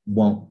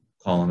won't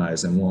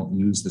colonize and won't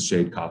use the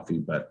shade coffee,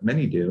 but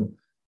many do.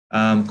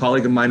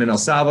 Colleague of mine in El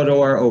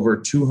Salvador, over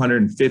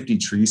 250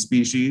 tree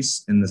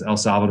species in this El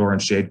Salvador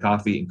and shade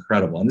coffee,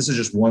 incredible. And this is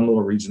just one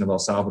little region of El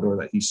Salvador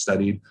that he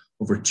studied,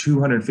 over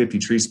 250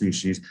 tree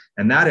species.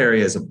 And that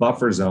area is a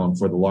buffer zone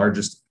for the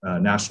largest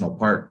national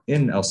park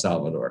in El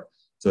Salvador.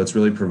 So it's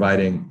really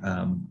providing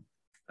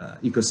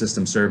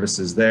ecosystem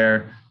services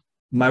there.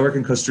 My work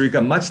in Costa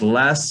Rica, much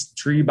less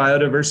tree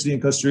biodiversity in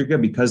Costa Rica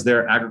because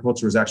their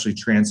agriculture was actually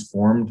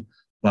transformed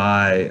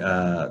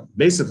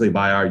basically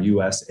by our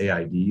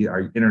USAID,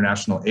 our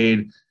international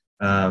aid,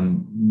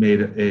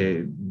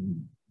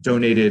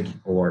 donated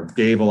or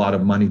gave a lot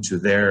of money to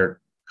their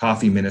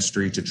coffee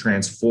ministry to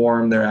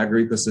transform their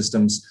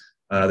agroecosystems,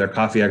 their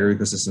coffee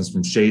agroecosystems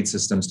from shade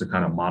systems to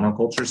kind of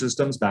monoculture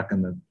systems back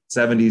in the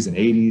 70s and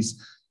 80s.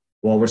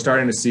 Well, we're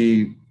starting to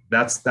see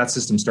that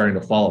system's starting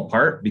to fall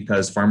apart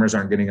because farmers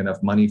aren't getting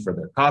enough money for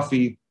their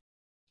coffee,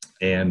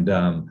 and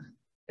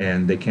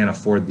they can't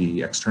afford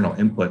the external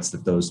inputs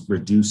that those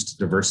reduced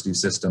diversity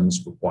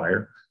systems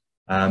require.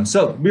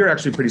 So we were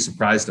actually pretty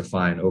surprised to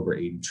find over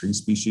 80 tree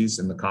species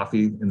in the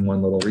coffee in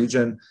one little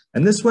region.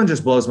 And this one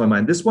just blows my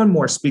mind. This one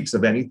more speaks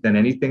of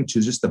anything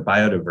to just the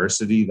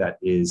biodiversity that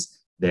is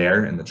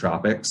there in the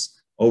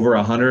tropics. Over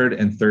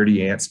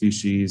 130 ant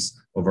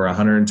species, over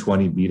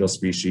 120 beetle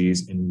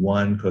species in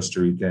one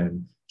Costa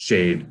Rican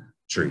shade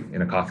tree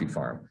in a coffee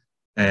farm.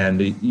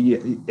 And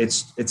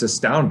it's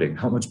astounding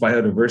how much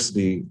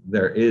biodiversity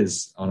there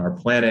is on our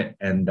planet,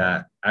 and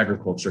that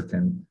agriculture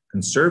can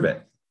conserve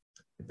it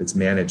if it's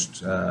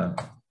managed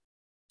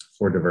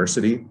for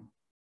diversity.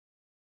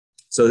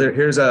 So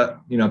here's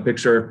a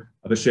picture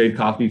of a shade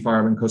coffee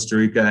farm in Costa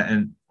Rica,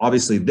 and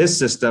obviously this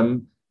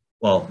system,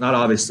 well, not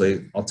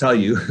obviously, I'll tell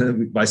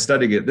you by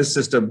studying it, this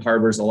system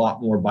harbors a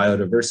lot more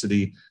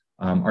biodiversity,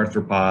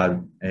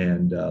 arthropod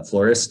and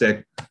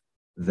floristic,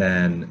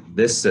 than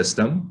this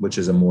system, which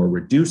is a more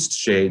reduced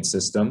shade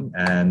system,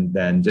 and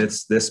then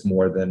this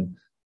more than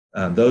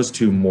those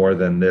two more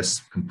than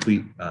this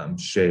complete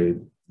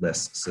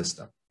shadeless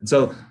system. And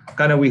so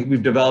kind of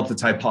we've developed a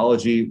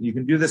typology. You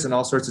can do this in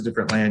all sorts of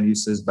different land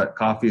uses, but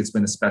coffee, it's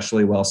been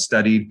especially well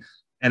studied.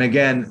 And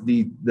again,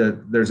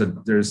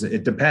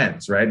 it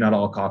depends, right? Not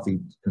all coffee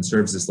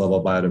conserves this level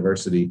of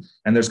biodiversity.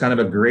 And there's kind of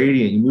a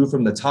gradient. You move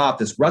from the top,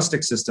 this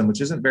rustic system,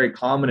 which isn't very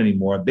common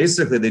anymore.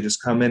 Basically, they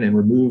just come in and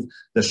remove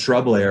the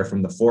shrub layer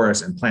from the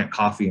forest and plant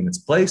coffee in its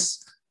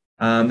place.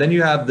 Then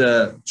you have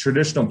the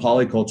traditional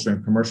polyculture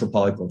and commercial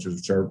polycultures,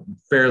 which are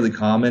fairly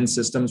common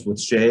systems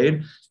with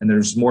shade. And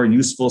there's more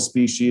useful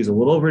species, a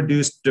little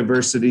reduced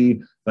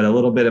diversity, but a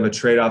little bit of a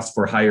trade-off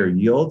for higher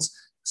yields.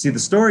 See, the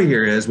story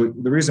here is the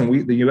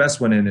reason the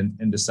US went in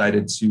and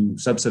decided to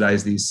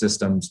subsidize these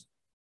systems,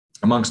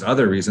 amongst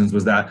other reasons,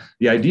 was that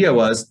the idea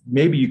was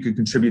maybe you could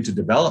contribute to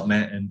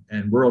development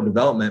and rural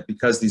development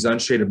because these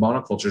unshaded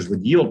monocultures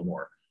would yield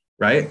more,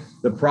 right?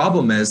 The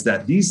problem is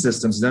that these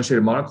systems, these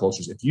unshaded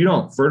monocultures, if you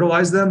don't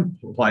fertilize them,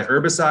 apply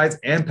herbicides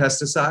and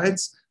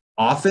pesticides,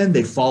 often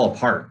they fall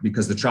apart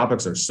because the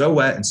tropics are so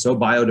wet and so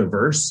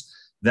biodiverse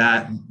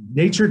that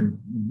nature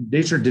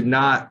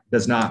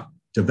does not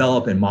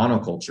develop in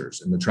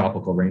monocultures in the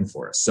tropical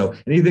rainforest. So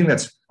anything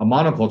that's a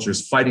monoculture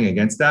is fighting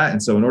against that.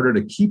 And so in order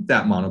to keep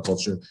that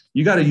monoculture,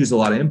 you got to use a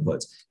lot of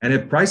inputs. And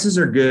if prices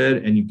are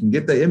good and you can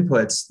get the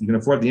inputs, you can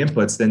afford the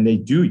inputs, then they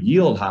do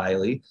yield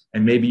highly,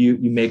 and maybe you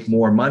make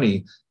more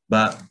money.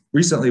 But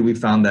recently we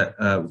found that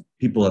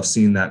people have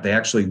seen that they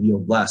actually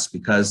yield less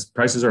because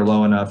prices are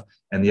low enough,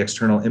 and the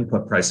external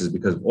input prices,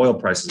 because oil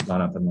prices have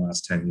gone up in the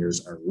last 10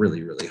 years, are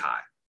really, really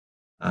high.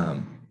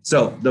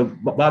 So the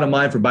bottom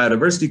line for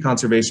biodiversity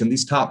conservation,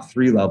 these top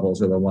three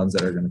levels are the ones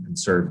that are going to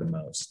conserve the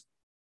most.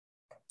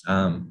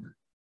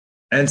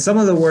 And some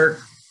of the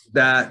work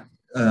that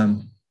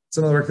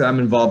I'm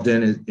involved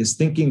in is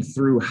thinking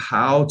through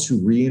how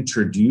to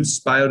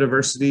reintroduce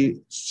biodiversity,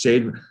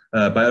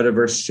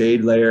 biodiverse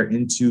shade layer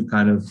into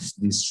kind of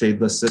these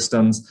shadeless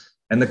systems.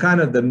 And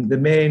the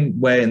main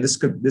way, and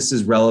this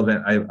is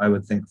relevant, I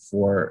would think,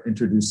 for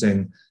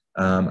introducing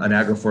an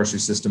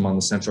agroforestry system on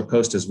the Central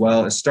Coast as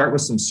well, is start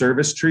with some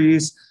service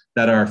trees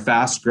that are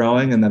fast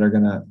growing and that are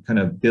going to kind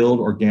of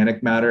build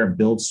organic matter and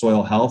build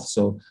soil health.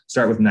 So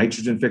start with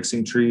nitrogen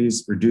fixing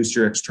trees, reduce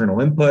your external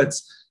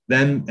inputs.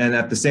 Then, and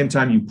at the same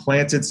time, you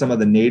planted some of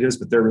the natives,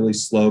 but they're really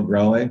slow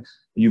growing.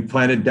 You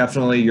planted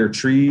definitely your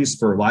trees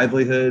for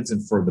livelihoods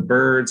and for the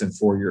birds and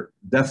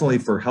definitely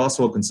for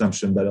household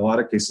consumption, but in a lot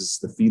of cases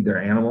to feed their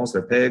animals,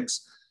 their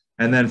pigs.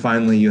 And then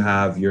finally, you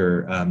have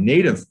your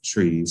native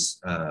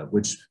trees,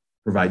 which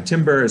provide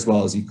timber as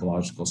well as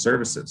ecological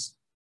services.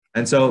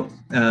 And so,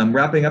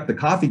 wrapping up the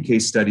coffee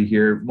case study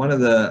here, one of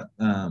the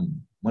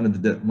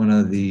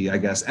I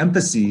guess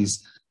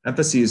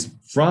emphases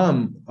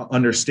from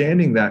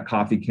understanding that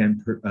coffee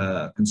can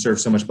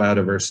conserve so much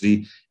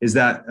biodiversity is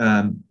that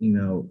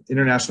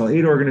international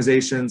aid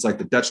organizations like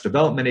the Dutch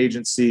Development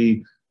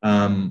Agency,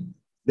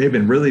 they've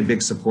been really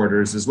big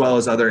supporters, as well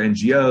as other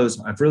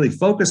NGOs. I've really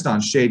focused on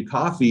shade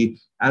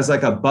coffee as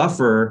like a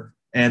buffer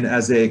and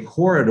as a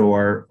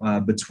corridor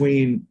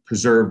between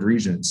preserved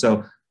regions.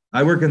 So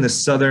I work in the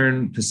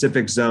southern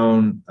Pacific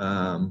zone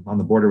on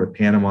the border with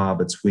Panama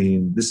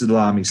between, this is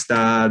La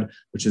Amistad,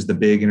 which is the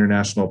big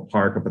international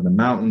park up in the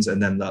mountains,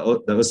 and then the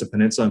Osa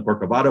Peninsula and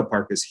Corcovado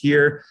Park is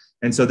here.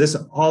 And so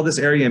all this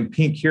area in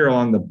pink here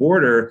along the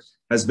border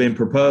has been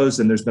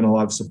proposed, and there's been a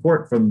lot of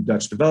support from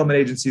Dutch development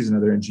agencies and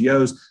other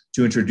NGOs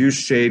to introduce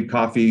shade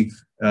coffee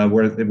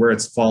where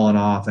it's fallen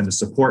off, and to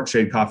support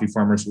shade coffee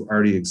farmers who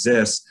already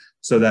exist,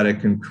 so that it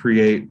can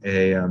create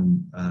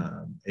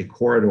a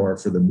corridor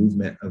for the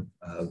movement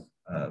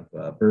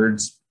of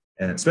birds,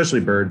 and especially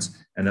birds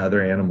and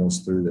other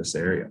animals through this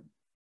area.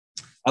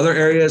 Other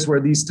areas where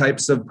these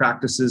types of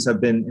practices have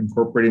been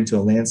incorporated into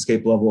a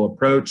landscape level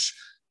approach.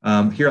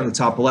 Here on the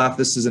top left,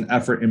 this is an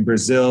effort in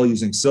Brazil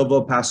using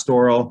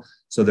silvopastoral.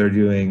 So they're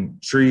doing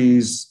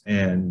trees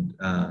and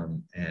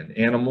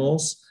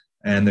animals.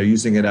 and they're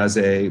using it as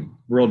a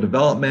rural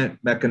development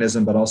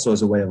mechanism, but also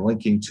as a way of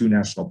linking two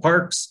national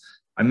parks.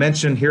 I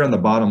mentioned here on the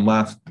bottom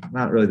left,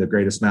 not really the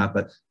greatest map,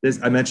 but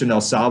I mentioned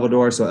El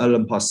Salvador. So El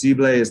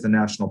Imposible is the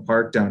national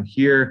park down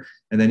here.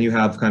 And then you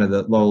have kind of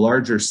the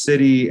larger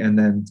city, and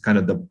then kind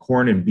of the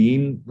corn and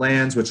bean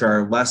lands, which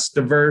are less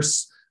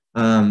diverse.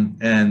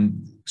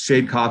 And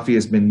shade coffee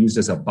has been used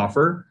as a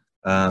buffer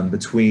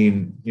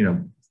between,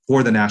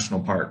 for the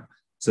national park,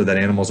 so that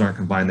animals aren't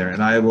confined there.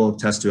 And I will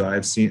attest to, I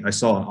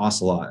saw an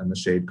ocelot in the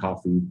shade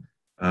coffee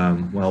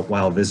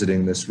while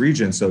visiting this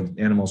region. So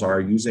animals are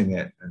using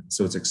it, and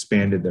so it's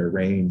expanded their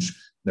range,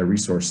 their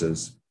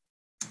resources.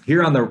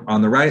 Here on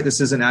the right,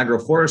 this isn't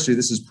agroforestry,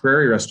 this is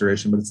prairie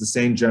restoration, but it's the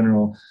same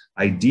general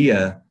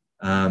idea.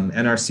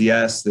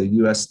 NRCS, the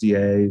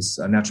USDA's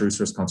Natural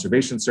Resource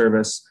Conservation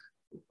Service,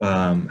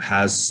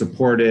 has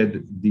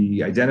supported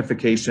the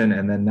identification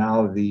and then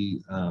now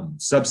the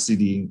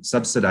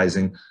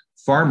subsidizing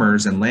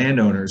farmers and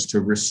landowners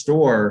to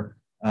restore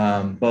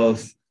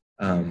both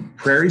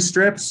prairie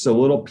strips, so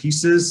little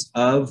pieces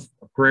of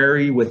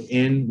prairie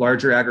within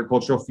larger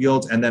agricultural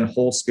fields, and then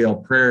whole-scale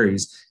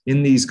prairies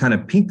in these kind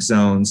of pink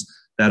zones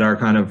that are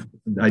kind of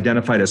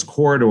identified as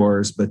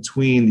corridors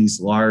between these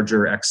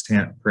larger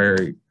extant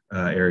prairie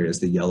areas,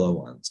 the yellow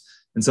ones.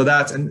 And so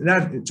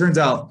it turns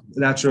out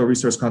the Natural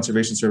Resource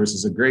Conservation Service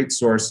is a great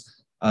source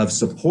of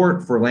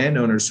support for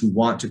landowners who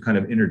want to kind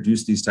of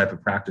introduce these type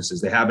of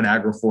practices. They have an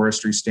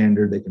agroforestry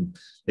standard.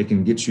 They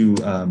can get you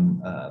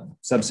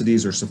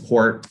subsidies or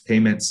support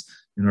payments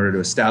in order to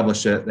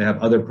establish it. They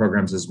have other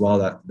programs as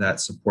well that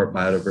support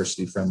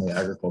biodiversity-friendly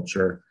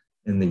agriculture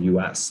in the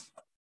U.S.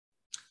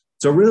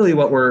 So really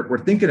what we're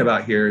thinking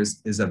about here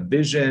is a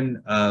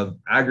vision of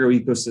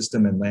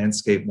agroecosystem and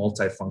landscape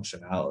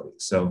multifunctionality.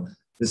 So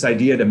this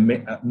idea to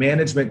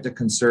management to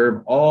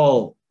conserve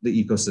all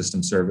the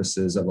ecosystem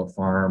services of a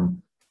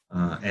farm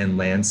and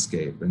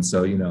landscape. And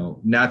so,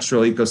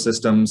 natural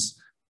ecosystems,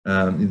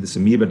 this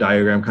amoeba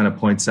diagram kind of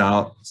points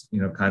out,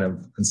 kind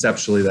of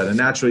conceptually that a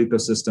natural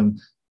ecosystem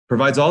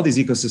provides all these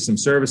ecosystem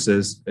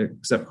services,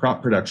 except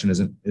crop production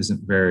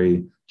isn't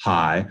very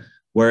high.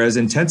 Whereas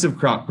intensive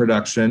crop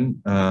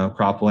production,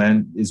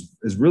 cropland,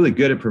 is really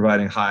good at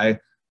providing high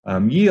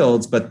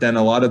yields, but then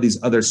a lot of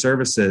these other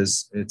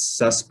services, it's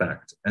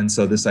suspect. And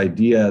so this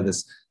idea,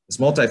 this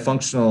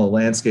multifunctional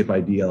landscape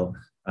ideal,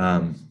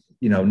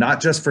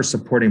 not just for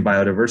supporting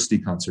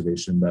biodiversity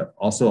conservation, but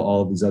also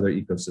all of these other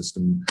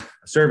ecosystem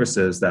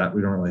services that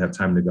we don't really have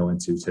time to go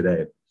into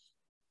today.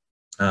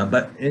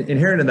 But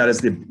inherent in that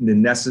is the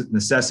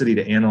necessity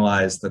to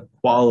analyze the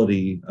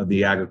quality of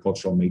the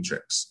agricultural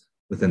matrix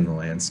within the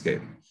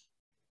landscape.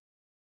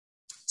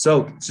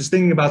 So just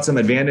thinking about some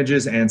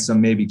advantages and some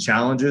maybe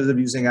challenges of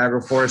using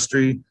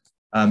agroforestry.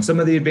 Some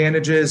of the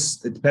advantages,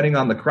 depending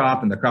on the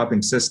crop and the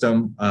cropping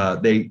system,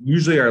 they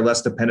usually are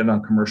less dependent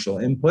on commercial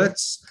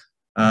inputs.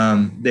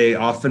 They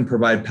often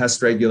provide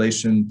pest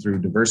regulation through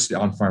diversity,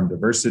 on-farm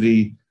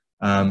diversity,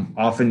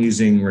 often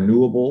using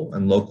renewable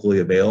and locally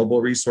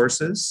available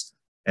resources.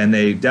 And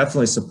they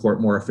definitely support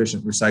more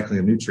efficient recycling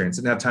of nutrients.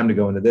 I didn't have time to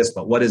go into this,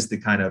 but what is the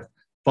kind of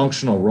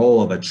functional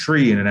role of a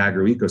tree in an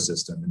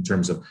agroecosystem in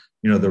terms of,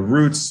 the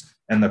roots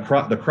and the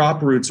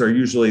crop roots are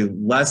usually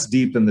less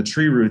deep than the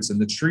tree roots, and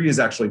the tree is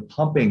actually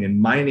pumping and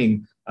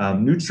mining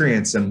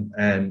nutrients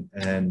and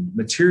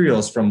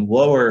materials from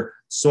lower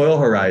soil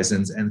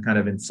horizons and kind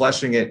of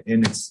fleshing it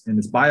in its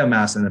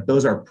biomass. And if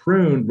those are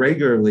pruned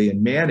regularly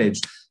and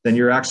managed, then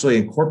you're actually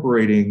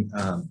incorporating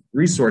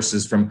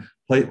resources from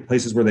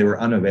places where they were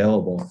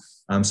unavailable.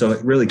 So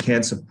it really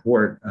can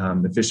support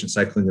efficient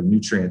cycling of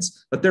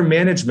nutrients, but they're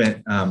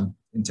management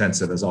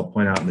intensive, as I'll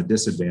point out in the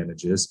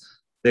disadvantages.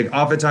 They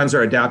oftentimes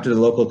are adapted to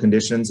local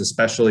conditions,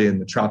 especially in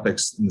the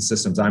tropics and the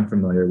systems I'm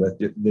familiar with.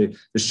 The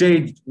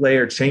shade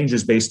layer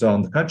changes based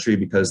on the country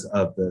because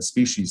of the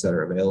species that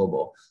are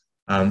available.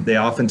 They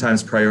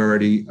oftentimes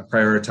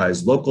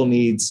prioritize local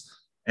needs.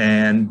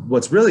 And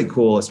what's really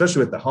cool,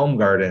 especially with the home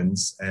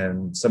gardens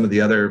and some of the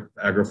other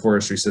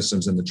agroforestry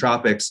systems in the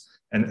tropics,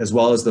 and as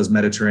well as those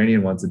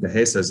Mediterranean ones, the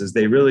dehesas, is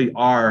they really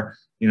are,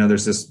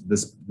 there's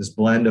this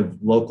blend of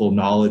local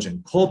knowledge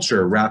and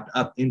culture wrapped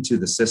up into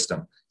the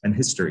system and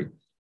history,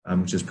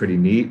 which is pretty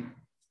neat.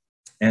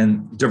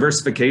 And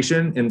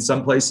diversification in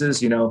some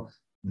places,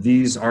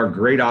 these are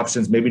great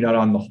options, maybe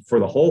not for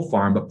the whole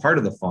farm, but part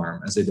of the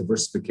farm as a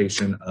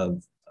diversification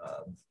of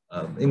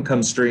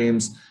income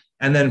streams.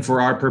 And then for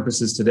our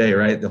purposes today,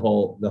 right, the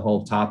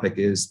whole topic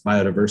is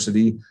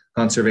biodiversity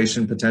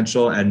conservation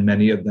potential, and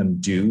many of them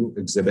do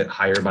exhibit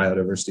higher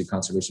biodiversity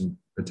conservation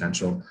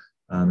potential,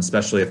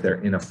 especially if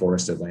they're in a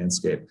forested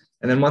landscape.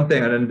 And then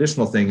an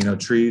additional thing,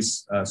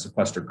 trees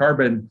sequester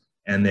carbon,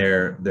 and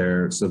they're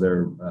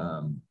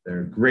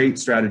a great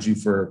strategy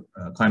for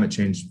climate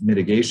change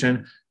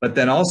mitigation. But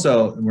then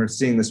also, and we're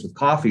seeing this with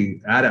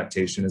coffee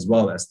adaptation as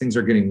well, as things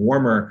are getting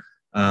warmer,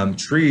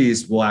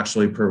 trees will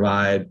actually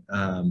provide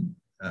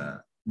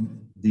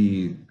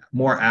the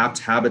more apt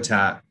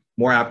habitat,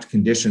 more apt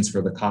conditions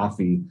for the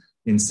coffee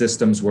in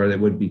systems where it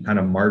would be kind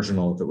of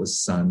marginal if it was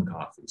sun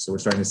coffee. So we're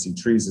starting to see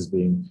trees as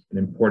being an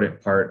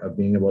important part of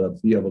being able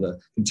to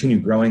continue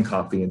growing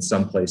coffee in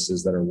some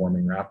places that are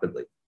warming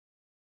rapidly.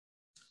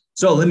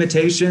 So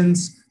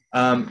limitations,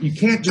 you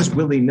can't just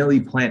willy-nilly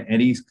plant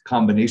any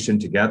combination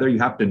together. You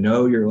have to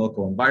know your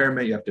local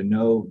environment. You have to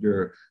know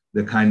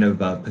the kind of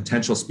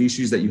potential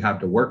species that you have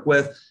to work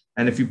with.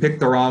 And if you pick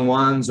the wrong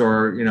ones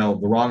or the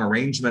wrong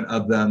arrangement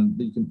of them,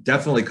 you can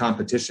definitely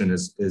competition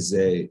is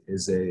a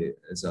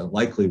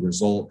likely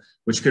result,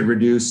 which could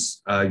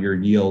reduce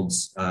your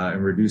yields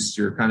and reduce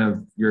your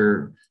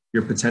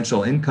your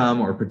potential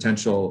income or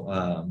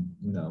potential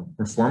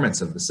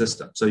performance of the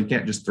system. So you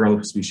can't just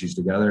throw species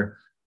together.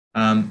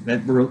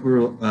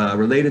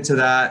 Related to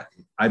that,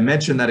 I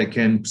mentioned that it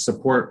can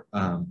support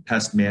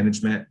pest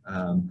management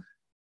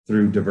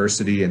through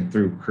diversity and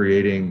through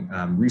creating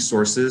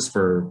resources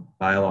for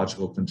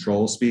biological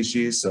control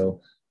species.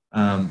 So,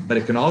 but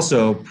it can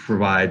also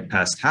provide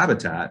pest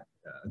habitat.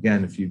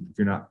 Again, if you're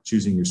not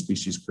choosing your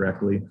species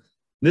correctly,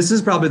 this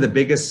is probably the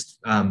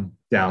biggest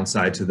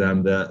downside to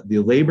them.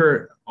 The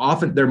labor,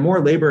 often they're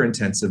more labor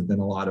intensive than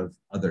a lot of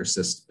other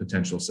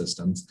potential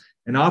systems.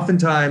 And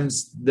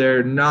oftentimes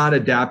they're not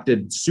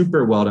adapted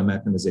super well to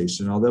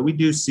mechanization, although we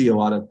do see a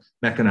lot of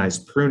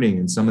mechanized pruning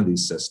in some of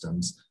these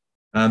systems.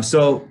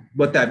 So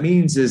what that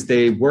means is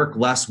they work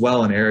less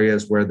well in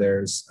areas where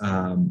there's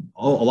a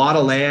lot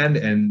of land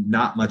and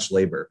not much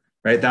labor,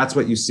 right? That's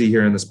what you see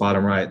here in this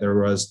bottom right. There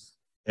was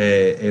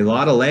a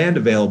lot of land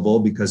available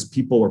because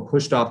people were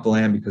pushed off the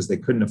land because they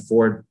couldn't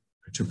afford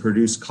to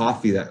produce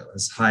coffee that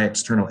was high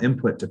external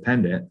input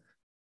dependent,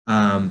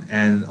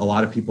 and a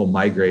lot of people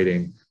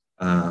migrating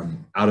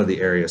out of the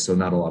area, so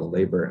not a lot of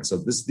labor. And so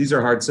these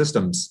are hard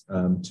systems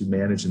to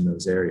manage in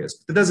those areas.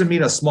 But that doesn't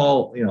mean a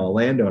small, a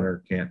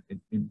landowner can't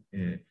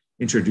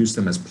introduce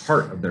them as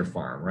part of their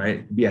farm, right?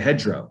 It could be a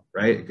hedgerow,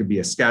 right? It could be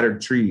a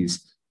scattered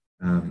trees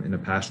in a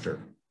pasture.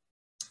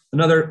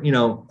 Another,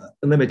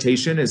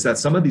 limitation is that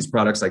some of these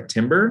products like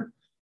timber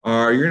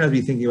you're going to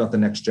be thinking about the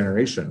next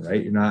generation,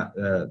 right? You're not,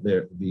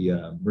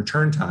 the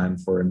return time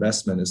for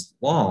investment is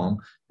long.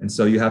 And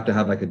so you have to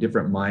have like a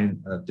different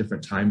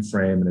time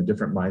frame and a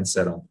different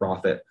mindset on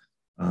profit.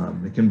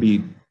 It can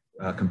be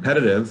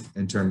competitive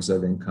in terms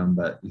of income,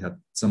 but you have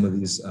some of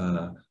these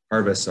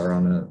harvests are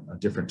on a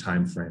different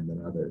time frame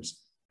than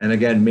others. And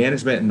again,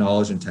 management and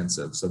knowledge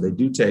intensive. So they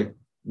do take,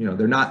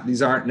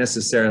 these aren't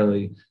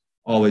necessarily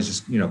always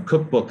just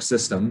cookbook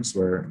systems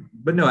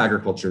but no,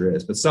 agriculture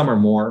is, but some are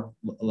more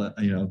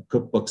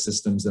cookbook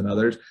systems than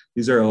others.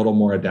 These are a little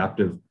more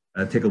adaptive,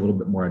 take a little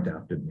bit more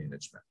adaptive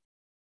management.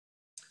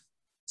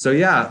 So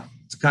yeah,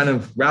 it's kind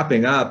of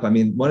wrapping up. I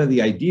mean, one of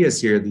the ideas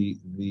here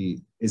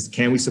is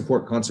can we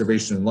support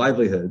conservation and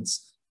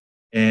livelihoods?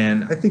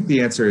 And I think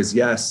the answer is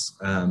yes,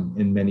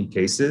 in many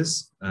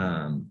cases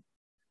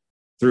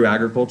through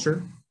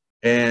agriculture.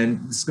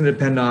 And it's going to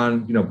depend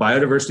on,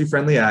 biodiversity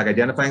friendly ag,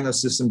 identifying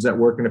those systems that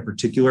work in a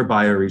particular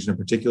bioregion, a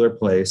particular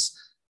place,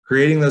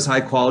 creating those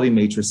high quality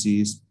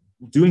matrices,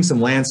 doing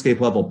some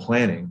landscape level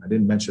planning. I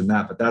didn't mention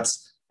that, but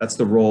that's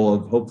the role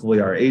of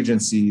hopefully our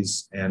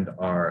agencies and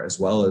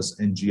as well as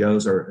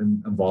NGOs are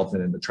involved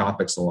in the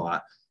tropics a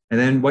lot. And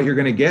then what you're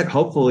going to get,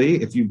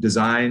 hopefully, if you've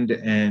designed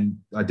and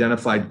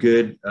identified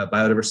good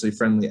biodiversity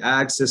friendly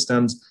ag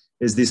systems,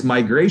 is this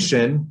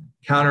migration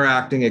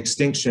counteracting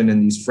extinction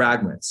in these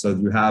fragments. So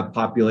you have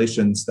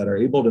populations that are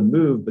able to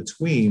move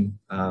between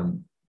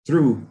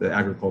through the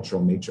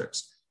agricultural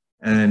matrix.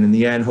 And in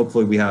the end,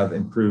 hopefully we have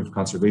improved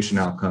conservation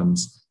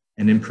outcomes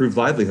and improved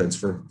livelihoods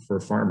for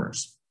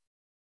farmers.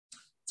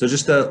 So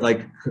just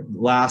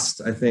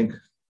last, I think,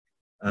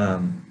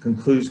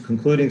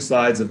 concluding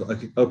slides of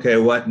okay,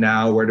 what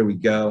now? Where do we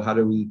go? How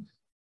do we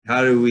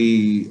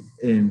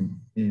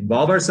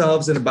involve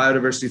ourselves in a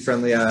biodiversity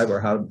friendly ag,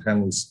 or how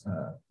can we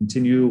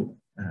continue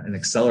and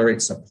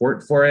accelerate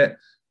support for it?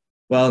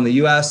 Well, in the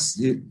US,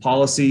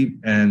 policy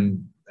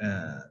and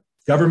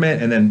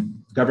government, and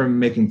then government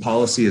making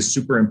policy is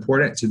super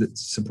important to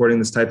supporting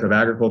this type of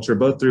agriculture,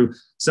 both through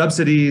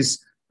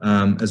subsidies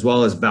as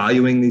well as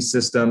valuing these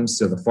systems.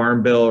 So the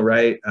Farm Bill,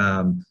 right?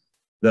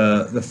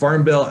 The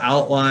Farm Bill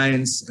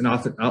outlines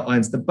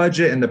the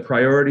budget and the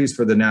priorities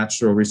for the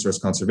Natural Resource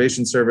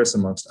Conservation Service,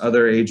 amongst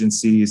other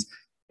agencies.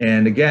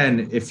 And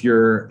again, if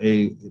you're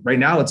right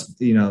now,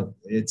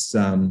 it's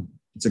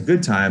a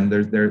good time.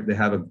 They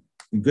have a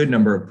good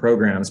number of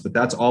programs, but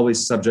that's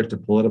always subject to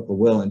political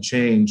will and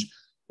change.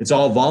 It's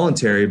all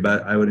voluntary,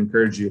 but I would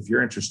encourage you, if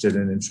you're interested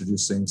in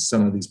introducing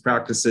some of these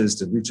practices,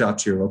 to reach out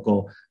to your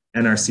local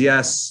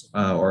NRCS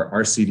or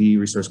RCD,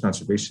 Resource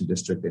Conservation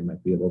District. They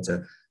might be able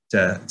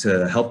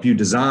to help you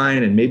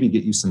design and maybe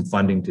get you some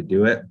funding to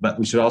do it. But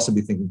we should also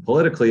be thinking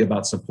politically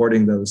about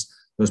supporting those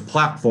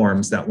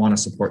platforms that want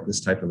to support this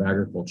type of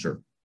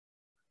agriculture.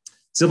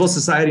 Civil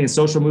society and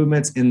social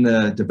movements in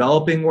the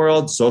developing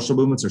world. Social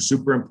movements are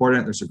super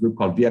important. There's a group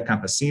called Via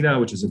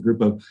Campesina, which is a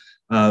group of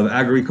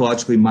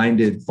agroecologically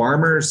minded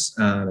farmers,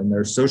 and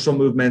there's social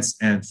movements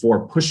and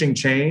for pushing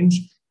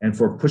change and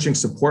for pushing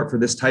support for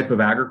this type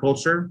of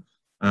agriculture.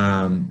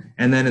 And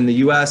then in the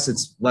US,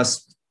 it's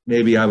less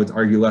maybe I would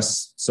argue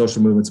less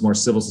social movements, more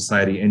civil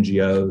society,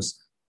 NGOs,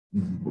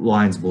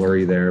 lines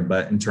blurry there.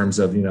 But in terms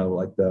of, you know,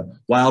 like the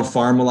Wild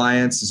Farm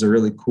Alliance is a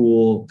really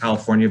cool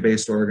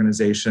California-based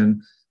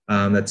organization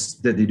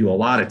that they do a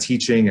lot of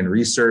teaching and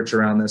research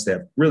around this. They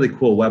have really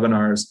cool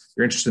webinars. If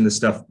you're interested in this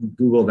stuff,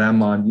 Google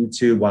them on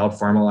YouTube, Wild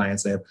Farm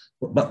Alliance. They have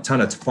a ton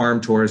of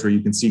farm tours where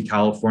you can see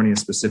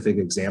California-specific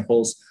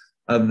examples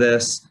of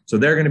this. So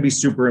they're going to be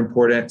super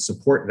important.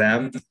 Support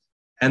them.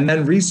 And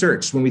then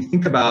research, when we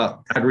think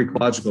about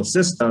agroecological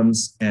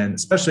systems, and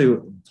especially a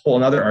whole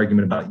another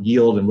argument about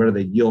yield and whether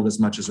they yield as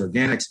much as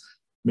organics.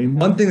 I mean,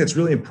 one thing that's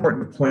really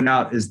important to point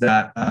out is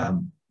that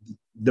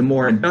the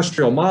more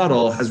industrial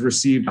model has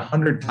received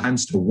 100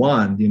 times to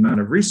 1 the amount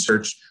of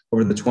research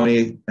over the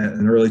 20th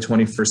and early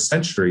 21st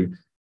century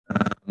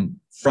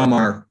from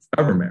our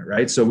government,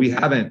 right? So we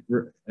haven't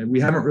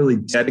really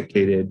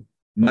dedicated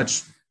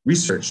much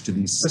research to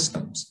these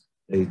systems.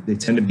 They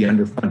tend to be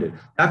underfunded.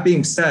 That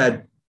being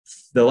said,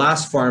 the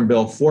last Farm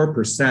Bill,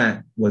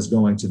 4% was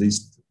going to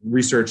these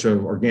research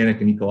of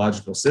organic and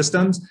ecological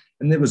systems,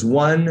 and it was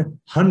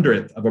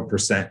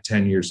 1/100%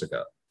 10 years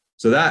ago.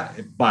 So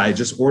that, by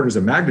just orders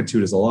of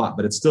magnitude, is a lot,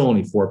 but it's still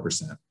only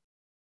 4%.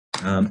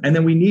 And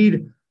then we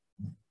need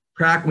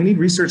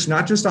research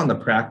not just on the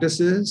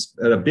practices,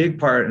 but a big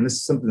part, and this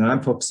is something that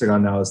I'm focusing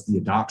on now, is the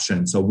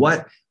adoption. So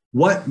what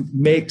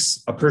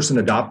makes a person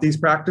adopt these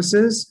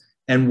practices,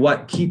 and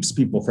what keeps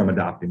people from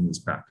adopting these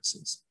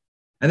practices?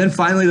 And then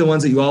finally, the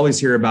ones that you always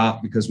hear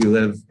about, because we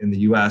live in the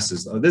US,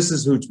 is, oh, this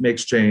is who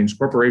makes change: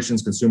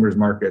 corporations, consumers,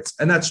 markets.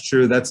 And that's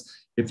true. That's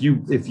if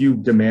you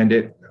demand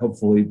it,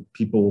 hopefully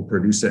people will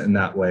produce it in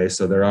that way.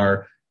 So there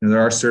are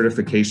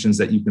certifications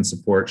that you can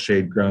support: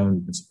 shade grown,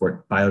 you can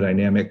support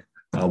biodynamic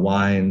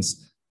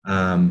wines.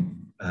 And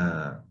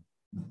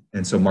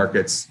so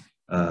markets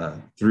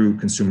through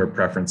consumer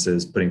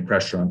preferences, putting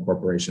pressure on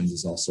corporations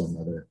is also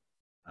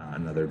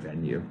another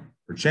venue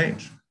for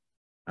change.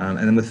 And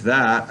then with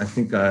that, I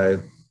think I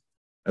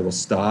will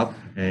stop,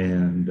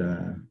 and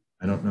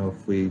I don't know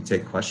if we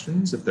take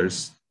questions, if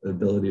there's the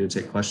ability to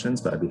take questions,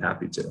 but I'd be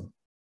happy to.